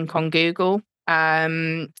you rank on Google.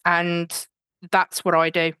 And that's what I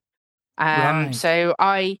do. Right. So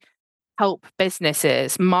I help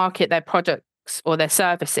businesses market their products or their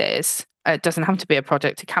services. It doesn't have to be a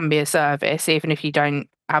product, it can be a service, even if you don't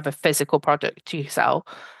have a physical product to sell.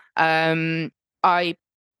 I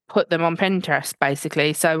put them on Pinterest,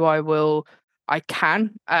 basically. So I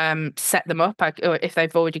can set them up. Or if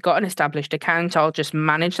they've already got an established account, I'll just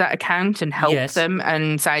manage that account and help Yes. them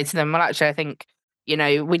and say to them, well, actually, I think,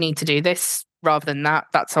 we need to do this rather than that.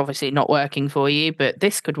 That's obviously not working for you, but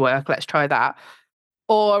this could work. Let's try that.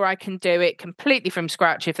 Or I can do it completely from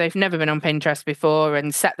scratch if they've never been on Pinterest before,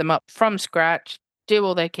 and set them up from scratch, do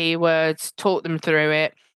all their keywords, talk them through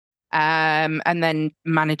it, and then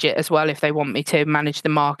manage it as well if they want me to manage the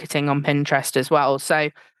marketing on Pinterest as well. So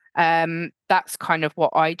that's kind of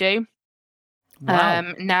what I do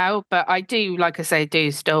Wow. now. But I do, like I say,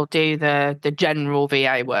 still do the general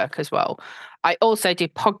VA work as well. I also do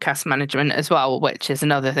podcast management as well, which is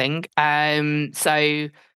another thing. So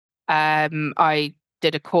I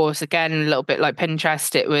did a course, again, a little bit like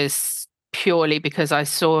Pinterest. It was purely because I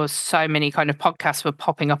saw so many kind of podcasts were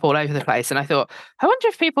popping up all over the place. And I thought, I wonder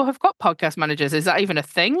if people have got podcast managers. Is that even a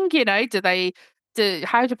thing? I didn't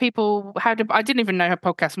even know how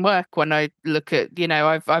podcasts work when I look at,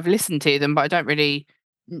 I've listened to them, but I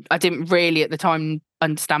didn't really at the time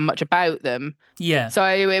understand much about them. Yeah. So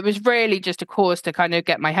it was really just a course to kind of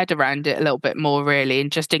get my head around it a little bit more, really,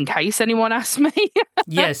 and just in case anyone asked me.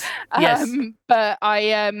 Yes. Yes. But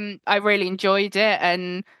I really enjoyed it,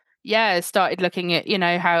 and yeah, started looking at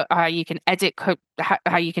how you can edit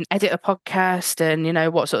how you can edit a podcast,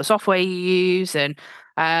 and what sort of software you use, and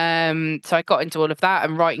so I got into all of that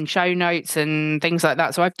and writing show notes and things like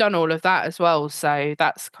that. So I've done all of that as well. So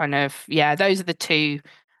that's kind of, those are the two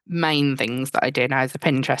main things that I do now, is the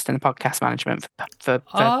Pinterest and the podcast management for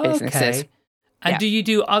businesses. Okay. And Yeah. do you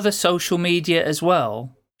do other social media as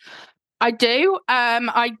well? I do.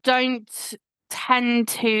 I don't tend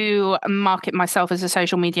to market myself as a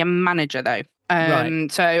social media manager, though. Right.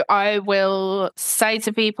 So I will say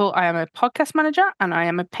to people, I am a podcast manager and I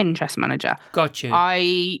am a Pinterest manager. Got you.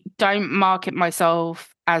 I don't market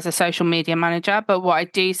myself as a social media manager, but what I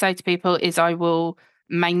do say to people is I will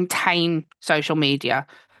maintain social media.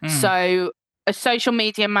 So a social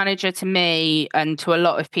media manager to me and to a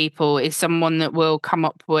lot of people is someone that will come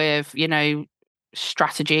up with,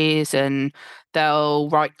 strategies, and they'll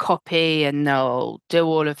write copy, and they'll do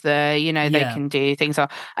all of the, they Yeah. can do things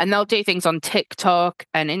and they'll do things on TikTok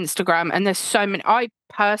and Instagram. And there's so many. I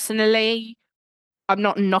personally, I'm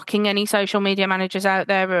not knocking any social media managers out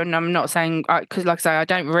there, and I'm not saying, because like I say, I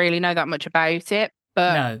don't really know that much about it,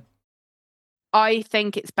 but No. I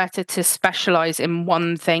think it's better to specialize in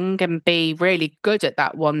one thing and be really good at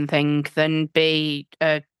that one thing than be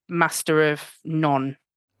a master of none.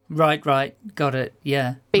 Right. Got it.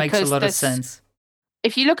 Yeah. Makes a Because lot of sense.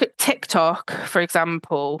 if you look at TikTok, for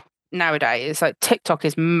example, nowadays, like TikTok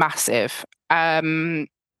is massive. And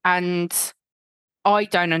I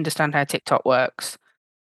don't understand how TikTok works.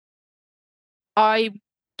 I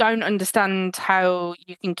don't understand how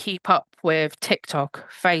you can keep up with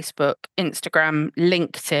TikTok, Facebook, Instagram,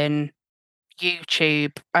 LinkedIn,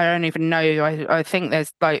 YouTube. I don't even know. I think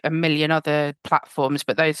there's like a million other platforms,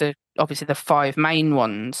 but those are obviously the 5 main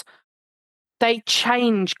ones. They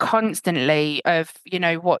change constantly of,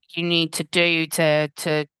 what you need to do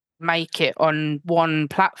to make it on one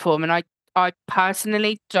platform. And I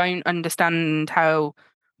personally don't understand how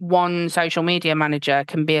one social media manager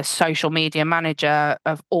can be a social media manager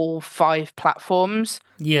of all 5 platforms.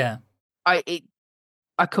 Yeah. I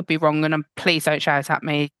could be wrong, and please don't shout at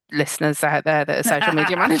me, listeners out there that are social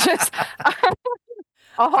media managers.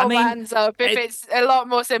 I'll hold my hands up if it's a lot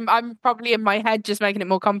more simple. I'm probably in my head just making it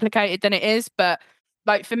more complicated than it is. But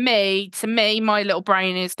like to me, my little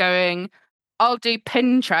brain is going, I'll do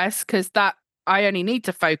Pinterest because that I only need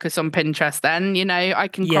to focus on Pinterest then. I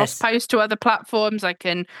can cross post to other platforms. I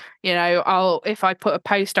can, if I put a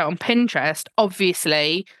post out on Pinterest,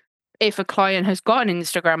 obviously, if a client has got an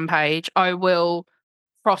Instagram page, I will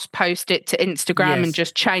cross post it to Instagram and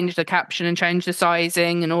just change the caption and change the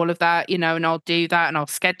sizing and all of that, and I'll do that, and I'll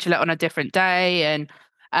schedule it on a different day.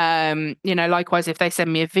 And, likewise, if they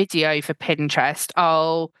send me a video for Pinterest,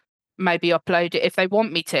 I'll maybe upload it if they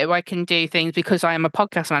want me to. I can do things because I am a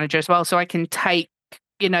podcast manager as well. So I can take,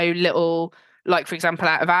 little, like, for example,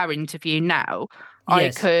 out of our interview now, I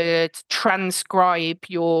could transcribe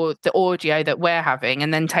the audio that we're having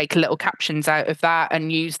and then take little captions out of that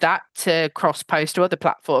and use that to cross post to other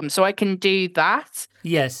platforms. So I can do that.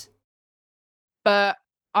 Yes. But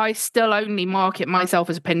I still only market myself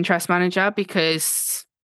as a Pinterest manager because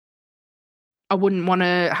I wouldn't want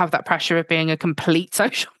to have that pressure of being a complete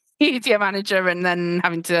social media manager and then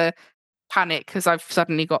having to panic because I've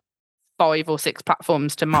suddenly got 5 or 6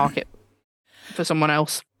 platforms to market for someone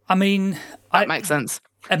else. I mean, that makes sense.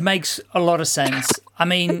 It makes a lot of sense. I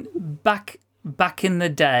mean, back in the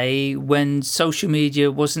day when social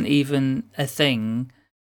media wasn't even a thing,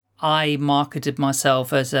 I marketed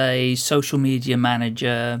myself as a social media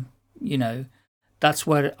manager. That's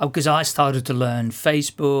where, because I started to learn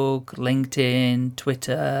Facebook, LinkedIn,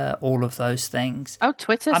 Twitter, all of those things. Oh,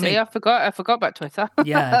 Twitter! I forgot about Twitter.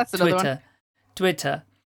 Yeah, that's another one. Twitter,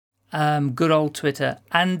 good old Twitter,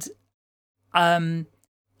 and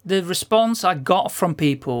the response I got from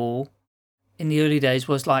people in the early days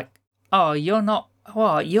was like, "Oh, you're not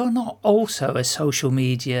also a social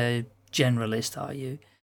media generalist, are you?"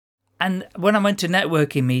 And when I went to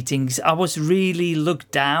networking meetings, I was really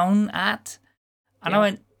looked down at. And I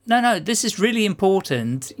went, no, this is really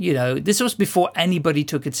important. This was before anybody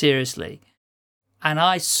took it seriously. And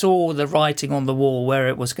I saw the writing on the wall where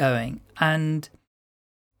it was going.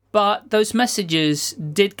 But those messages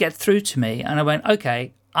did get through to me. And I went,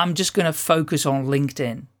 okay, I'm just going to focus on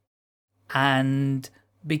LinkedIn. And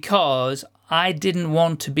because I didn't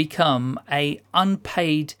want to become a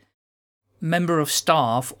unpaid member of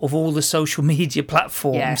staff of all the social media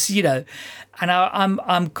platforms, and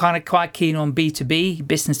I'm kind of quite keen on B2B,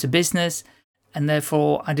 business to business, and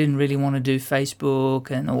therefore I didn't really want to do Facebook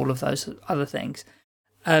and all of those other things.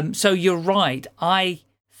 So you're right. I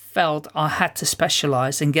felt I had to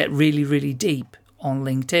specialize and get really, really deep on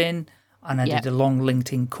LinkedIn, and I did a long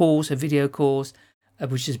LinkedIn course, a video course,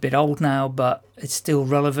 which is a bit old now, but it's still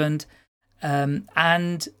relevant.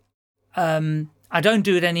 I don't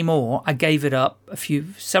do it anymore. I gave it up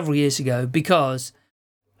several years ago because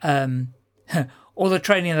all the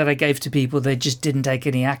training that I gave to people, they just didn't take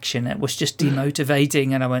any action. It was just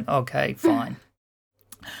demotivating, and I went, okay, fine.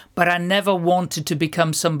 But I never wanted to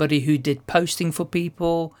become somebody who did posting for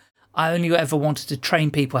people. I only ever wanted to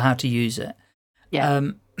train people how to use it. Yeah.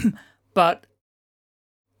 But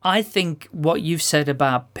I think what you've said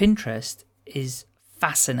about Pinterest is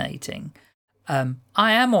fascinating.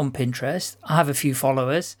 I am on Pinterest. I have a few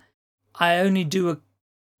followers. I only do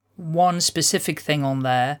one specific thing on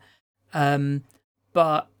there.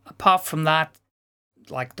 But apart from that,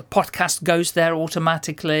 like the podcast goes there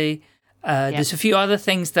automatically. There's a few other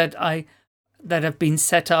things that have been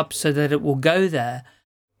set up so that it will go there,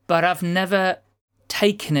 but I've never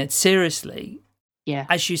taken it seriously. Yeah.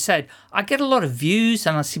 As you said, I get a lot of views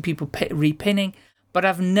and I see people repinning, but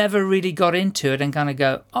I've never really got into it and kind of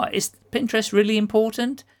go, oh, is Pinterest really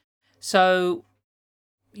important? So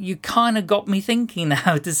you kind of got me thinking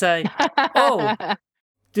now to say, oh,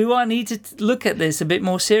 do I need to look at this a bit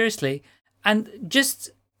more seriously? And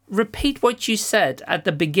just repeat what you said at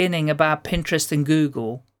the beginning about Pinterest and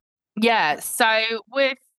Google. Yeah. So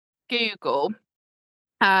with Google,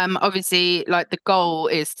 obviously, like the goal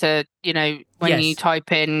is to, when you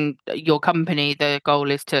type in your company, the goal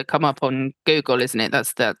is to come up on Google, isn't it?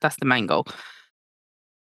 That's the main goal.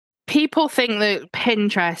 People think that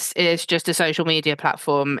Pinterest is just a social media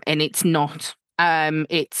platform, and it's not.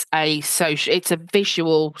 It's a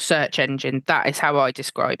visual search engine. That is how I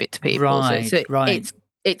describe it to people. Right, so right.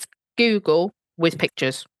 It's Google with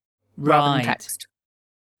pictures rather than text.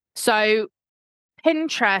 So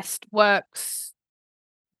Pinterest works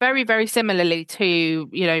very, very similarly to,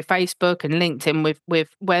 Facebook and LinkedIn with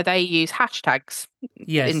where they use hashtags.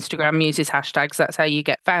 Yes. Instagram uses hashtags. That's how you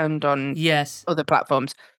get found on other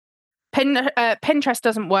platforms. Pinterest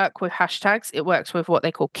doesn't work with hashtags. It works with what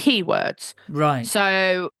they call keywords. Right.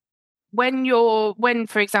 So when,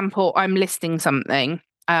 for example, I'm listing something,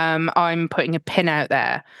 I'm putting a pin out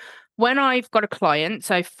there. When I've got a client,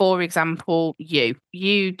 so for example, you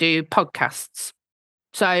do podcasts.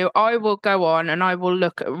 So I will go on and I will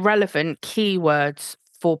look at relevant keywords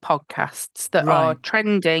for podcasts that are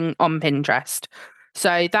trending on Pinterest.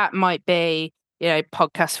 So that might be,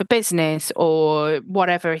 podcasts for business or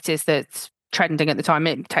whatever it is that's trending at the time.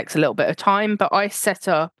 It takes a little bit of time, but I set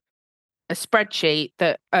up a spreadsheet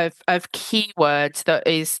of keywords that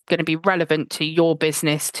is going to be relevant to your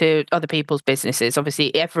business, to other people's businesses.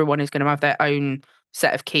 Obviously, everyone is going to have their own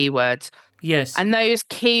set of keywords. Yes. And those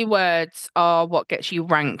keywords are what gets you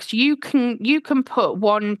ranked. You can put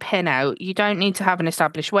one pin out. You don't need to have an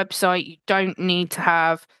established website. You don't need to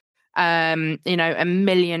have a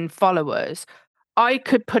million followers. I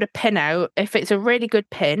could put a pin out if it's a really good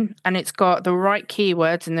pin and it's got the right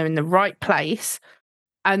keywords and they're in the right place.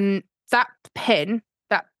 And that pin,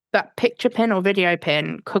 that picture pin or video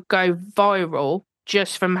pin could go viral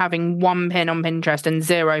just from having one pin on Pinterest and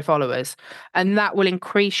 0 followers. And that will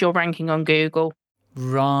increase your ranking on Google.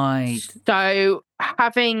 Right. So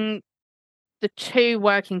having the two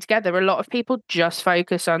working together, a lot of people just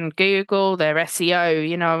focus on Google, their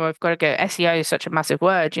SEO. I've got to get SEO is such a massive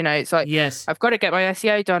word. It's like, yes, I've got to get my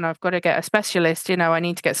SEO done. I've got to get a specialist. I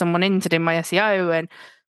need to get someone in to do my SEO and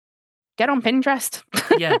get on Pinterest.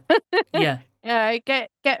 Yeah.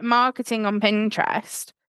 Get marketing on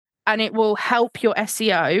Pinterest. And it will help your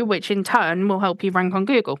SEO, which in turn will help you rank on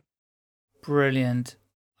Google. Brilliant.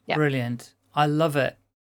 Yeah. Brilliant. I love it.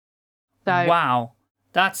 So, wow.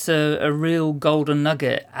 That's a real golden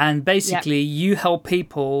nugget. And basically, you help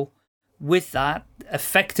people with that.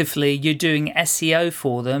 Effectively, you're doing SEO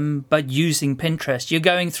for them, but using Pinterest. You're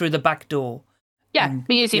going through the back door. Yeah,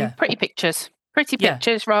 we're using pretty pictures. Pretty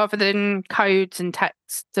pictures rather than codes and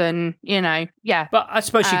text and, But I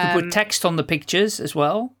suppose you could put text on the pictures as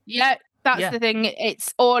well. Yeah, that's the thing.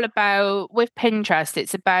 It's all about, with Pinterest,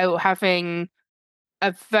 it's about having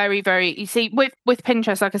a very, very, you see, with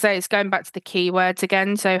Pinterest, like I say, it's going back to the keywords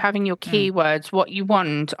again. So having your keywords, what you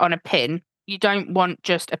want on a pin, you don't want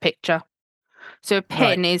just a picture. So a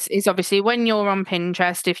pin is obviously when you're on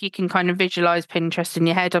Pinterest, if you can kind of visualize Pinterest in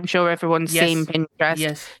your head, I'm sure everyone's seen Pinterest.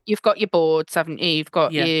 Yes. You've got your boards, haven't you? You've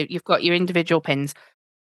got your individual pins.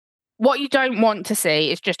 What you don't want to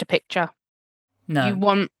see is just a picture. No.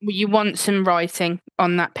 You want some writing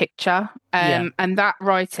on that picture. And that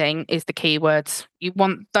writing is the keywords. You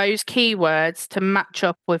want those keywords to match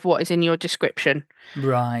up with what is in your description.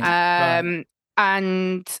 Right.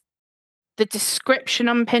 And the description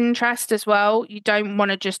on Pinterest as well, you don't want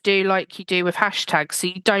to just do like you do with hashtags. So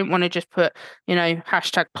you don't want to just put,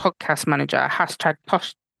 hashtag podcast manager, hashtag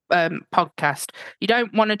podcast. You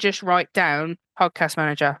don't want to just write down podcast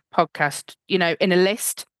manager, podcast, in a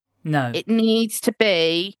list. No. It needs to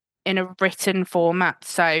be in a written format.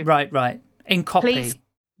 So Right. In copy. Please,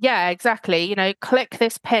 yeah, exactly. Click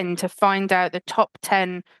this pin to find out the top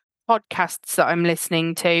 10 podcasts that I'm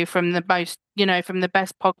listening to from the most, from the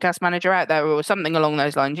best podcast manager out there or something along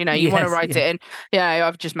those lines. You want to write it in. Yeah,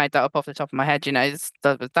 I've just made that up off the top of my head.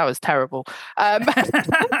 That was terrible.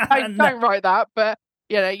 Don't write that, but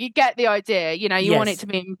you get the idea. You want it to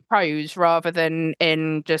be in prose rather than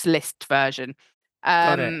in just list version.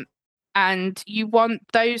 Got it. And you want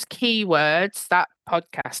those keywords, that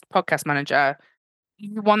podcast manager,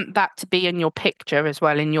 you want that to be in your picture as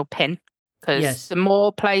well, in your pin, because Yes. the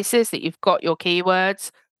more places that you've got your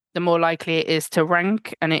keywords, the more likely it is to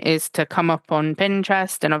rank and it is to come up on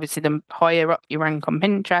Pinterest. And obviously, the higher up you rank on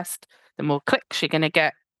Pinterest, the more clicks you're going to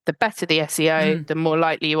get, the better the SEO, the more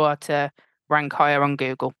likely you are to rank higher on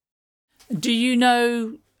Google. Do you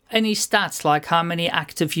know any stats like how many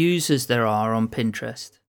active users there are on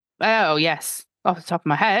Pinterest? Oh, yes. Off the top of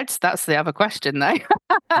my head. That's the other question, though.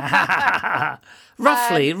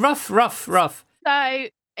 Roughly, rough. So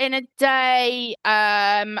in a day,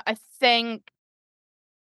 I think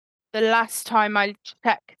the last time I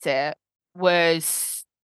checked it was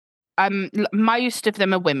most of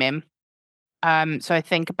them are women. So I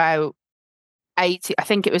think about 80. I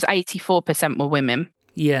think it was 84% were women.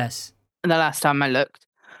 Yes. The last time I looked,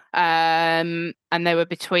 and they were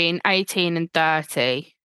between 18 and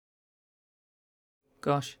 30.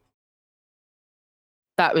 Gosh.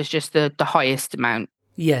 That was just the highest amount.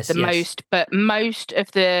 Yes. Most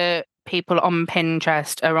of the people on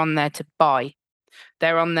Pinterest are on there to buy.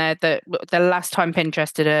 They're on there. The last time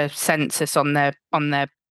Pinterest did a census on their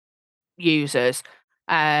users,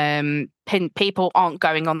 people aren't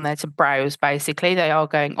going on there to browse. Basically, they are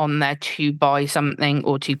going on there to buy something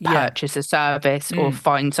or to purchase a service or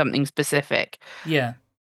find something specific. Yeah.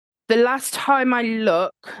 The last time I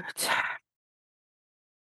looked,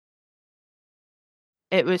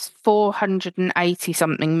 it was 480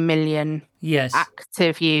 something million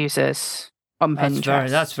active users on Pinterest.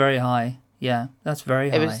 That's very high. Yeah, that's very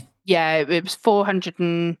high. It was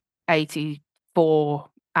 484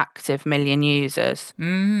 active million users.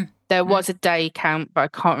 There was a day count, but I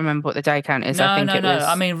can't remember what the day count is. I think it was.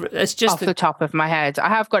 I mean, it's just off the top of my head. I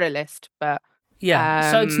have got a list, but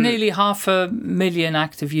so it's nearly 500,000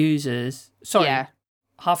 active users. Sorry,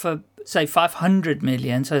 say 500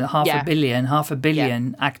 million, so half a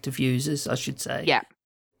billion active users, I should say. Yeah.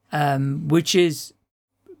 Which is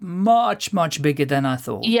much bigger than I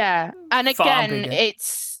thought. Yeah, and again,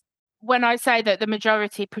 it's when I say that the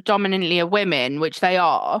majority predominantly are women, which they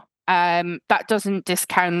are. That doesn't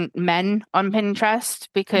discount men on Pinterest,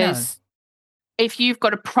 because if you've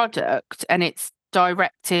got a product and it's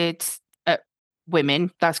directed at women,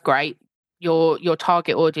 that's great. Your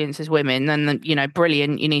target audience is women, then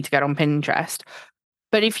brilliant. You need to get on Pinterest.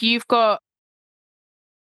 But if you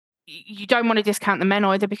don't want to discount the men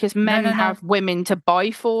either, because men have women to buy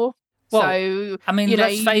for. Well, so I mean,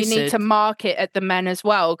 let's face you need to market at the men as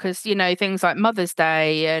well, because things like Mother's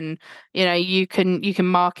Day, and you can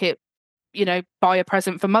market, buy a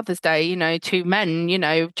present for Mother's Day, to men,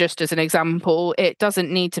 just as an example. It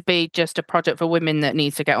doesn't need to be just a product for women that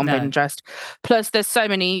needs to get on Pinterest. Plus, there's so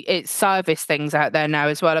many service things out there now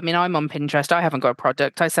as well. I mean, I'm on Pinterest. I haven't got a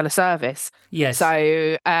product. I sell a service. Yes.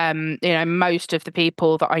 So, most of the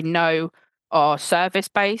people that I know are service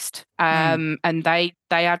based, and they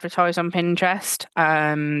advertise on Pinterest.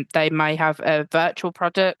 They may have a virtual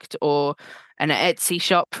product or an Etsy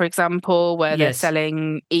shop, for example, where they're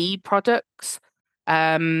selling e-products.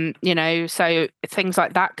 So things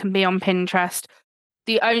like that can be on Pinterest.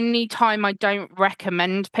 The only time I don't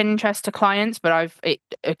recommend Pinterest to clients, but I've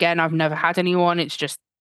never had anyone, it's just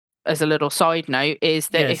as a little side note, is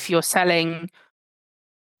that if you're selling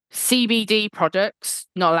CBD products,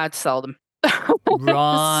 not allowed to sell them.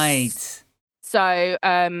 Right. So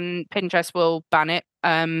Pinterest will ban it.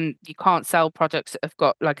 You can't sell products that have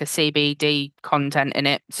got like a CBD content in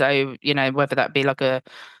it. So, whether that be like a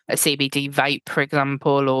CBD vape, for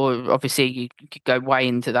example, or obviously you could go way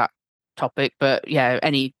into that topic, but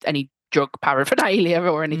any drug paraphernalia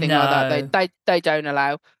or anything like that, they don't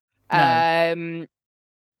allow. No.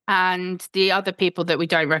 And the other people that we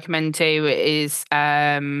don't recommend to is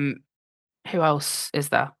who else is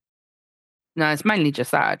there? No, it's mainly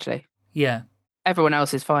just that, actually. Yeah. Everyone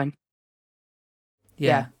else is fine.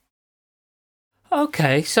 Yeah.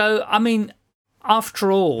 Okay, so, I mean,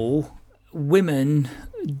 after all, women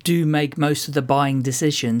do make most of the buying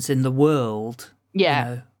decisions in the world.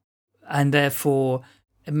 Yeah. And therefore,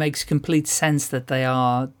 it makes complete sense that they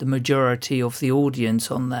are the majority of the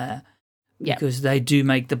audience on there. Because they do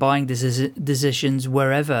make the buying decisions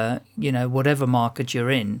wherever, whatever market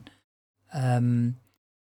you're in. And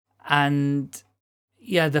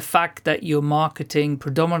the fact that you're marketing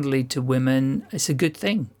predominantly to women is a good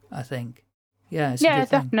thing, I think. Yeah, it's a good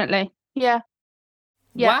thing. Definitely. Yeah.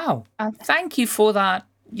 Wow. Thank you for that,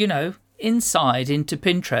 insight into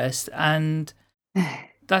Pinterest, and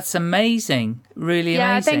that's amazing. Really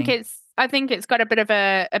amazing. I think it's got a bit of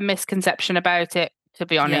a misconception about it, to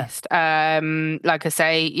be honest. Like I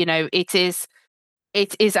say, it is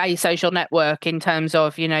a social network in terms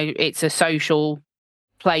of, it's a social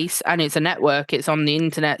place and it's a network. It's on the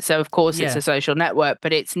internet. So, of course, it's Yeah. a social network,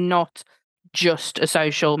 but it's not just a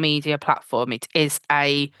social media platform. It is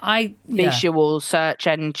a Yeah. visual search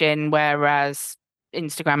engine, whereas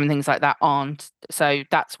Instagram and things like that aren't. So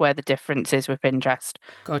that's where the difference is with Pinterest.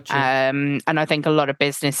 Gotcha. And I think a lot of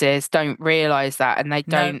businesses don't realize that, and they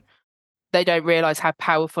No. don't realize how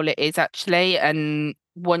powerful it is actually. And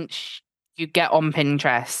once you get on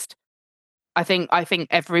Pinterest, I think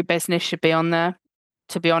every business should be on there.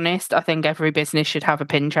 To be honest, I think every business should have a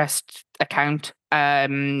Pinterest account,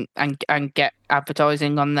 and get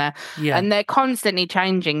advertising on there. Yeah. And they're constantly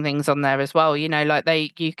changing things on there as well. You know, like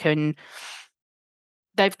they've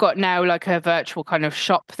got now like a virtual kind of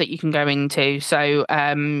shop that you can go into. So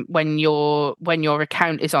when your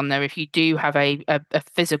account is on there, if you do have a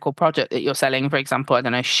physical product that you're selling, for example, I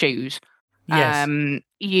don't know, shoes, Yes.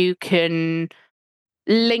 you can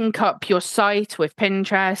link up your site with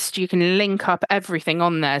Pinterest. You can link up everything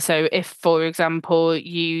on there. So if, for example,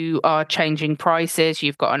 you are changing prices,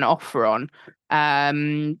 you've got an offer on,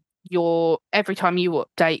 every time you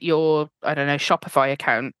update your, I don't know, Shopify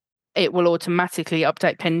account, it will automatically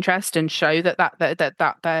update Pinterest and show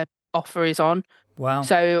that offer is on. Wow.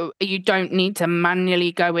 So you don't need to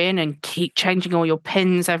manually go in and keep changing all your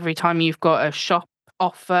pins every time you've got a shop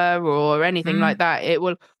offer or anything like that. It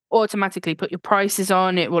will automatically put your prices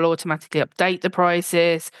on. It will automatically update the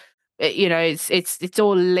prices. It's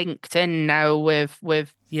all linked in now with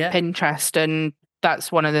Pinterest, and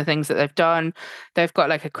that's one of the things that they've done. They've got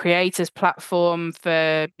like a creators platform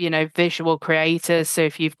for visual creators. So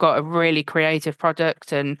if you've got a really creative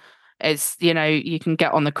product, and it's you can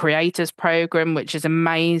get on the creators program, which is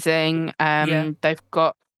amazing. They've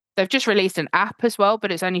just released an app as well,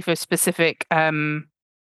 but it's only for specific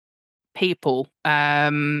people.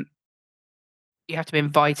 You have to be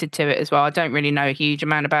invited to it as well. I don't really know a huge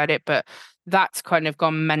amount about it, but that's kind of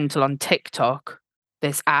gone mental on TikTok,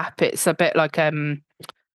 this app. It's a bit like I don't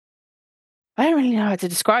really know how to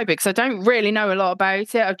describe it because I don't really know a lot about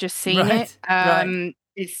it. I've just seen it. Right.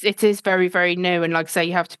 It is very, very new, and like I say,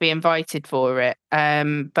 you have to be invited for it.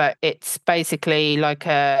 But it's basically like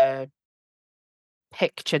a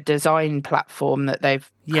picture design platform that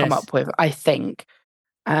they've come up with, I think.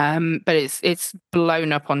 But it's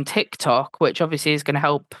blown up on TikTok, which obviously is going to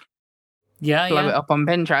help blow it up on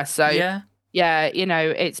Pinterest. So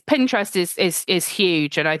it's Pinterest is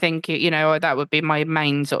huge, and I think that would be my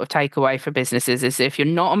main sort of takeaway for businesses is if you're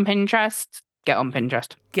not on Pinterest, get on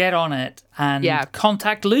Pinterest. Get on it and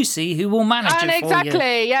contact Lucy, who will manage it for you.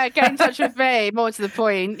 Exactly. Yeah, get in touch with me. More to the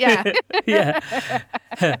point. Yeah.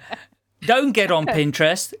 Yeah. Don't get on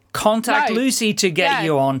Pinterest. Contact Lucy to get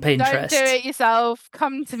you on Pinterest. Don't do it yourself.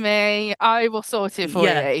 Come to me. I will sort it for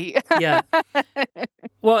you. Yeah.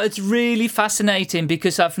 Well, it's really fascinating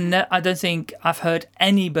because I don't think I've heard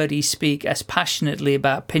anybody speak as passionately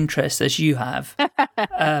about Pinterest as you have.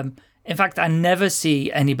 In fact, I never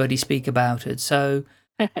see anybody speak about it. So,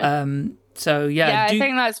 I think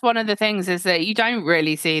that's one of the things is that you don't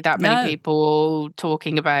really see that many people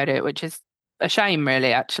talking about it, which is a shame,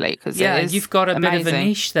 really, actually, because you've got a bit of a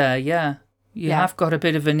niche there. Yeah, you have got a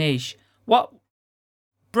bit of a niche. What?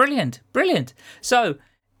 Brilliant. So,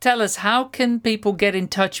 tell us, how can people get in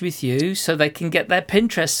touch with you so they can get their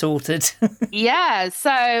Pinterest sorted? So I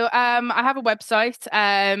have a website.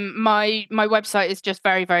 My website is just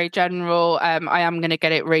very, very general. I am going to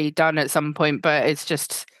get it redone at some point, but it's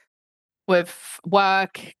just with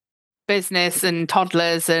work, business and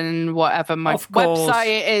toddlers and whatever. My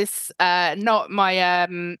website is not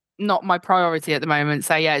my priority at the moment.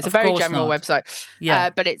 So it's a very general website.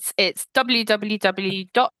 But it's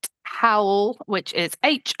www.howell, which is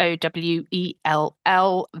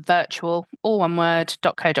HOWELL virtual, all one word,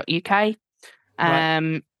 .co.uk.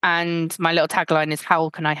 And my little tagline is "How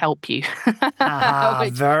can I help you?"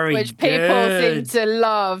 which people seem to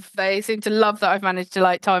love. They seem to love that I've managed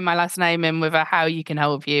to tie my last name in with a "How you can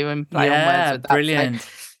help you" and play on words with that. Brilliant.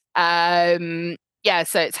 So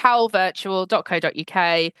it's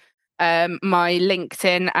howellvirtual.co.uk. My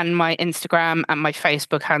LinkedIn and my Instagram and my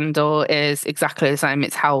Facebook handle is exactly the same.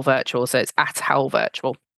 It's Howell Virtual, so it's at Howell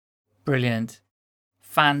Virtual. Brilliant.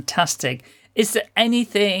 Fantastic. Is there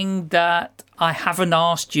anything that I haven't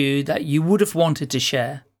asked you that you would have wanted to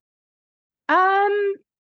share? No,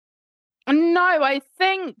 I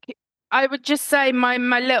think I would just say my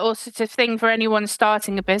little sort of thing for anyone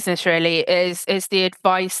starting a business really is the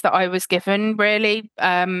advice that I was given really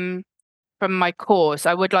from my course.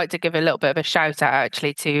 I would like to give a little bit of a shout out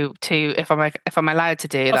actually to if I'm allowed to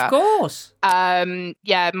do that. Of course. My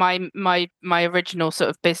original sort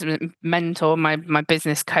of business mentor, my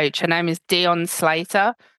business coach, her name is Dion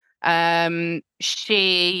Slater.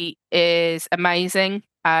 She is amazing.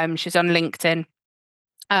 She's on LinkedIn.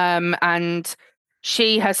 And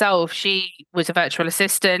she herself, she was a virtual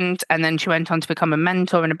assistant, and then she went on to become a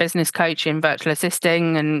mentor and a business coach in virtual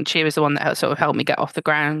assisting, and she was the one that sort of helped me get off the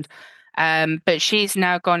ground. But she's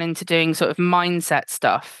now gone into doing sort of mindset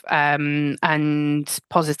stuff, and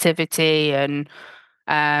positivity and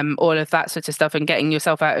all of that sort of stuff, and getting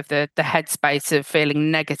yourself out of the headspace of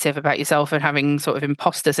feeling negative about yourself and having sort of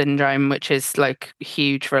imposter syndrome, which is like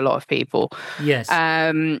huge for a lot of people. Yes.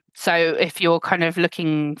 So if you're kind of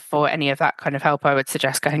looking for any of that kind of help, I would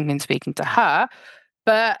suggest going and speaking to her.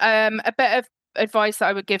 But a bit of advice that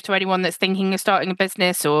I would give to anyone that's thinking of starting a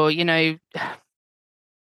business, or, you know,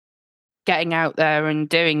 getting out there and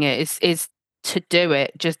doing it, is to do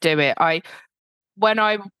it. Just do it. When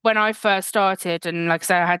I first started, and like I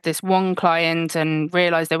say, I had this one client and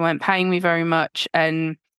realized they weren't paying me very much,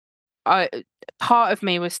 and part of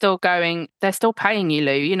me was still going, they're still paying you,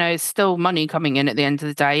 Lou. You know, it's still money coming in at the end of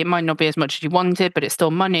the day. It might not be as much as you wanted, but it's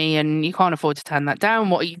still money, and you can't afford to turn that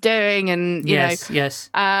down. What are you doing? And you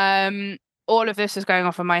know, all of this was going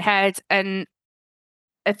off in my head, and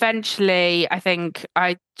eventually, I think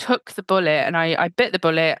I took the bullet and I bit the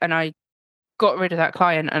bullet, and I got rid of that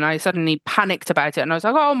client, and I suddenly panicked about it, and I was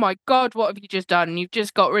like, oh my God, what have you just done? You've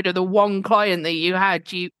just got rid of the one client that you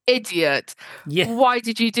had, you idiot. Yeah. Why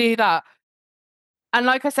did you do that? And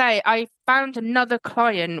like I say, I found another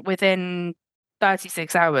client within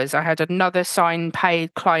 36 hours. I had another signed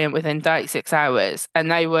paid client within 36 hours,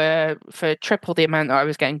 and they were for triple the amount that I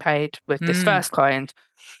was getting paid with this first client.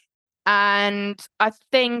 And I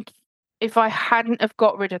think if I hadn't have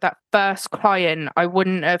got rid of that first client, I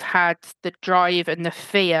wouldn't have had the drive and the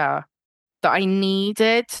fear that I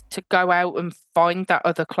needed to go out and find that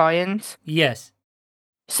other client. Yes.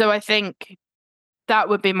 So I think that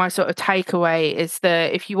would be my sort of takeaway, is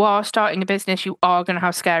that if you are starting a business, you are going to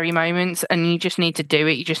have scary moments, and you just need to do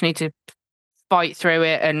it. You just need to fight through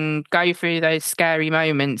it and go through those scary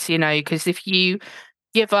moments, you know, because if you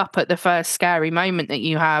give up at the first scary moment that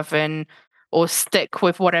you have, or stick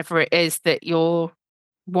with whatever it is that you're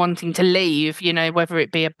wanting to leave, you know, whether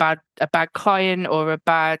it be a bad client or a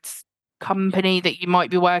bad company that you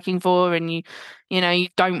might be working for, and you know, you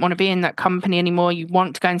don't want to be in that company anymore. You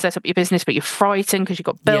want to go and set up your business, but you're frightened because you've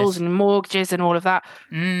got bills and mortgages and all of that.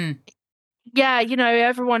 Yeah, you know,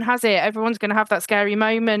 everyone has it. Everyone's going to have that scary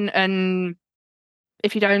moment, and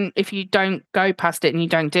if you don't go past it and you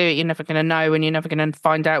don't do it, you're never going to know, and you're never going to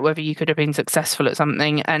find out whether you could have been successful at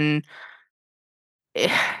something. And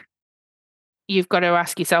you've got to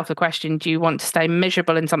ask yourself the question, do you want to stay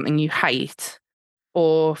miserable in something you hate,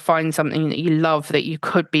 or find something that you love that you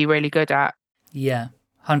could be really good at? Yeah,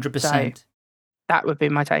 100%. So that would be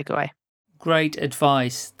my takeaway. Great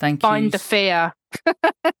advice. Thank you. Find the fear.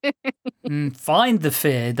 Find the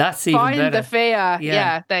fear. That's even better. Find the fear.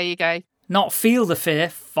 Yeah, there you go. Not feel the fear,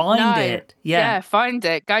 find it. Yeah, find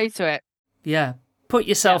it. Go to it. Yeah. Put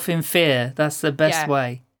yourself in fear. That's the best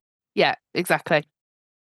way. Yeah, exactly.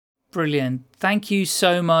 Brilliant. Thank you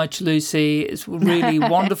so much, Lucy. It's really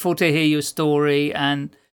wonderful to hear your story,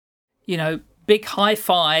 and, you know, big high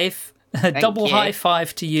five, double high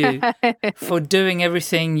five to you for doing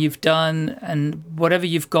everything you've done and whatever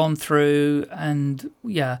you've gone through. And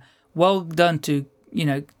yeah, well done to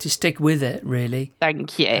stick with it, really.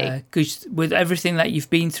 Thank you. Because with everything that you've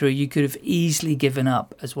been through, you could have easily given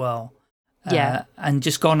up as well. And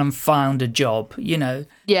just gone and found a job, you know.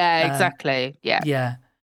 Yeah, exactly. Yeah.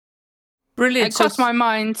 Brilliant. It crossed my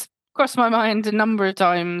mind a number of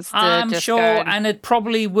times. I'm sure, and it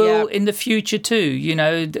probably will in the future too. You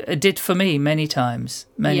know, it did for me many times.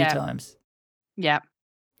 Yeah.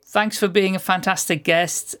 Thanks for being a fantastic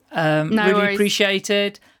guest. No really worries. Appreciate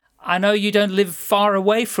it. I know you don't live far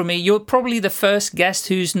away from me. You're probably the first guest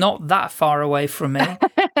who's not that far away from me.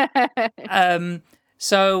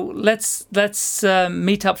 So let's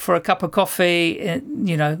meet up for a cup of coffee,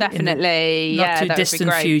 you know. Definitely. In the not too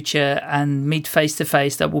distant future, and meet face to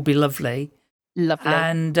face. That will be lovely. Lovely.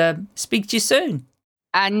 And speak to you soon.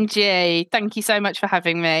 Angie, thank you so much for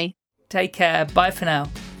having me. Take care. Bye for now.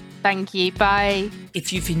 Thank you. Bye.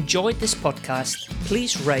 If you've enjoyed this podcast,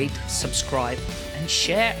 please rate, subscribe, and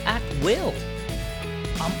share at will.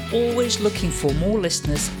 I'm always looking for more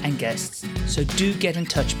listeners and guests, so do get in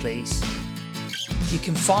touch, please. You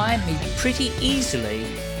can find me pretty easily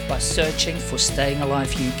by searching for Staying Alive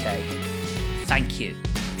UK. Thank you.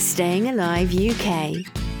 Staying Alive UK.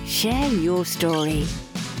 Share your story.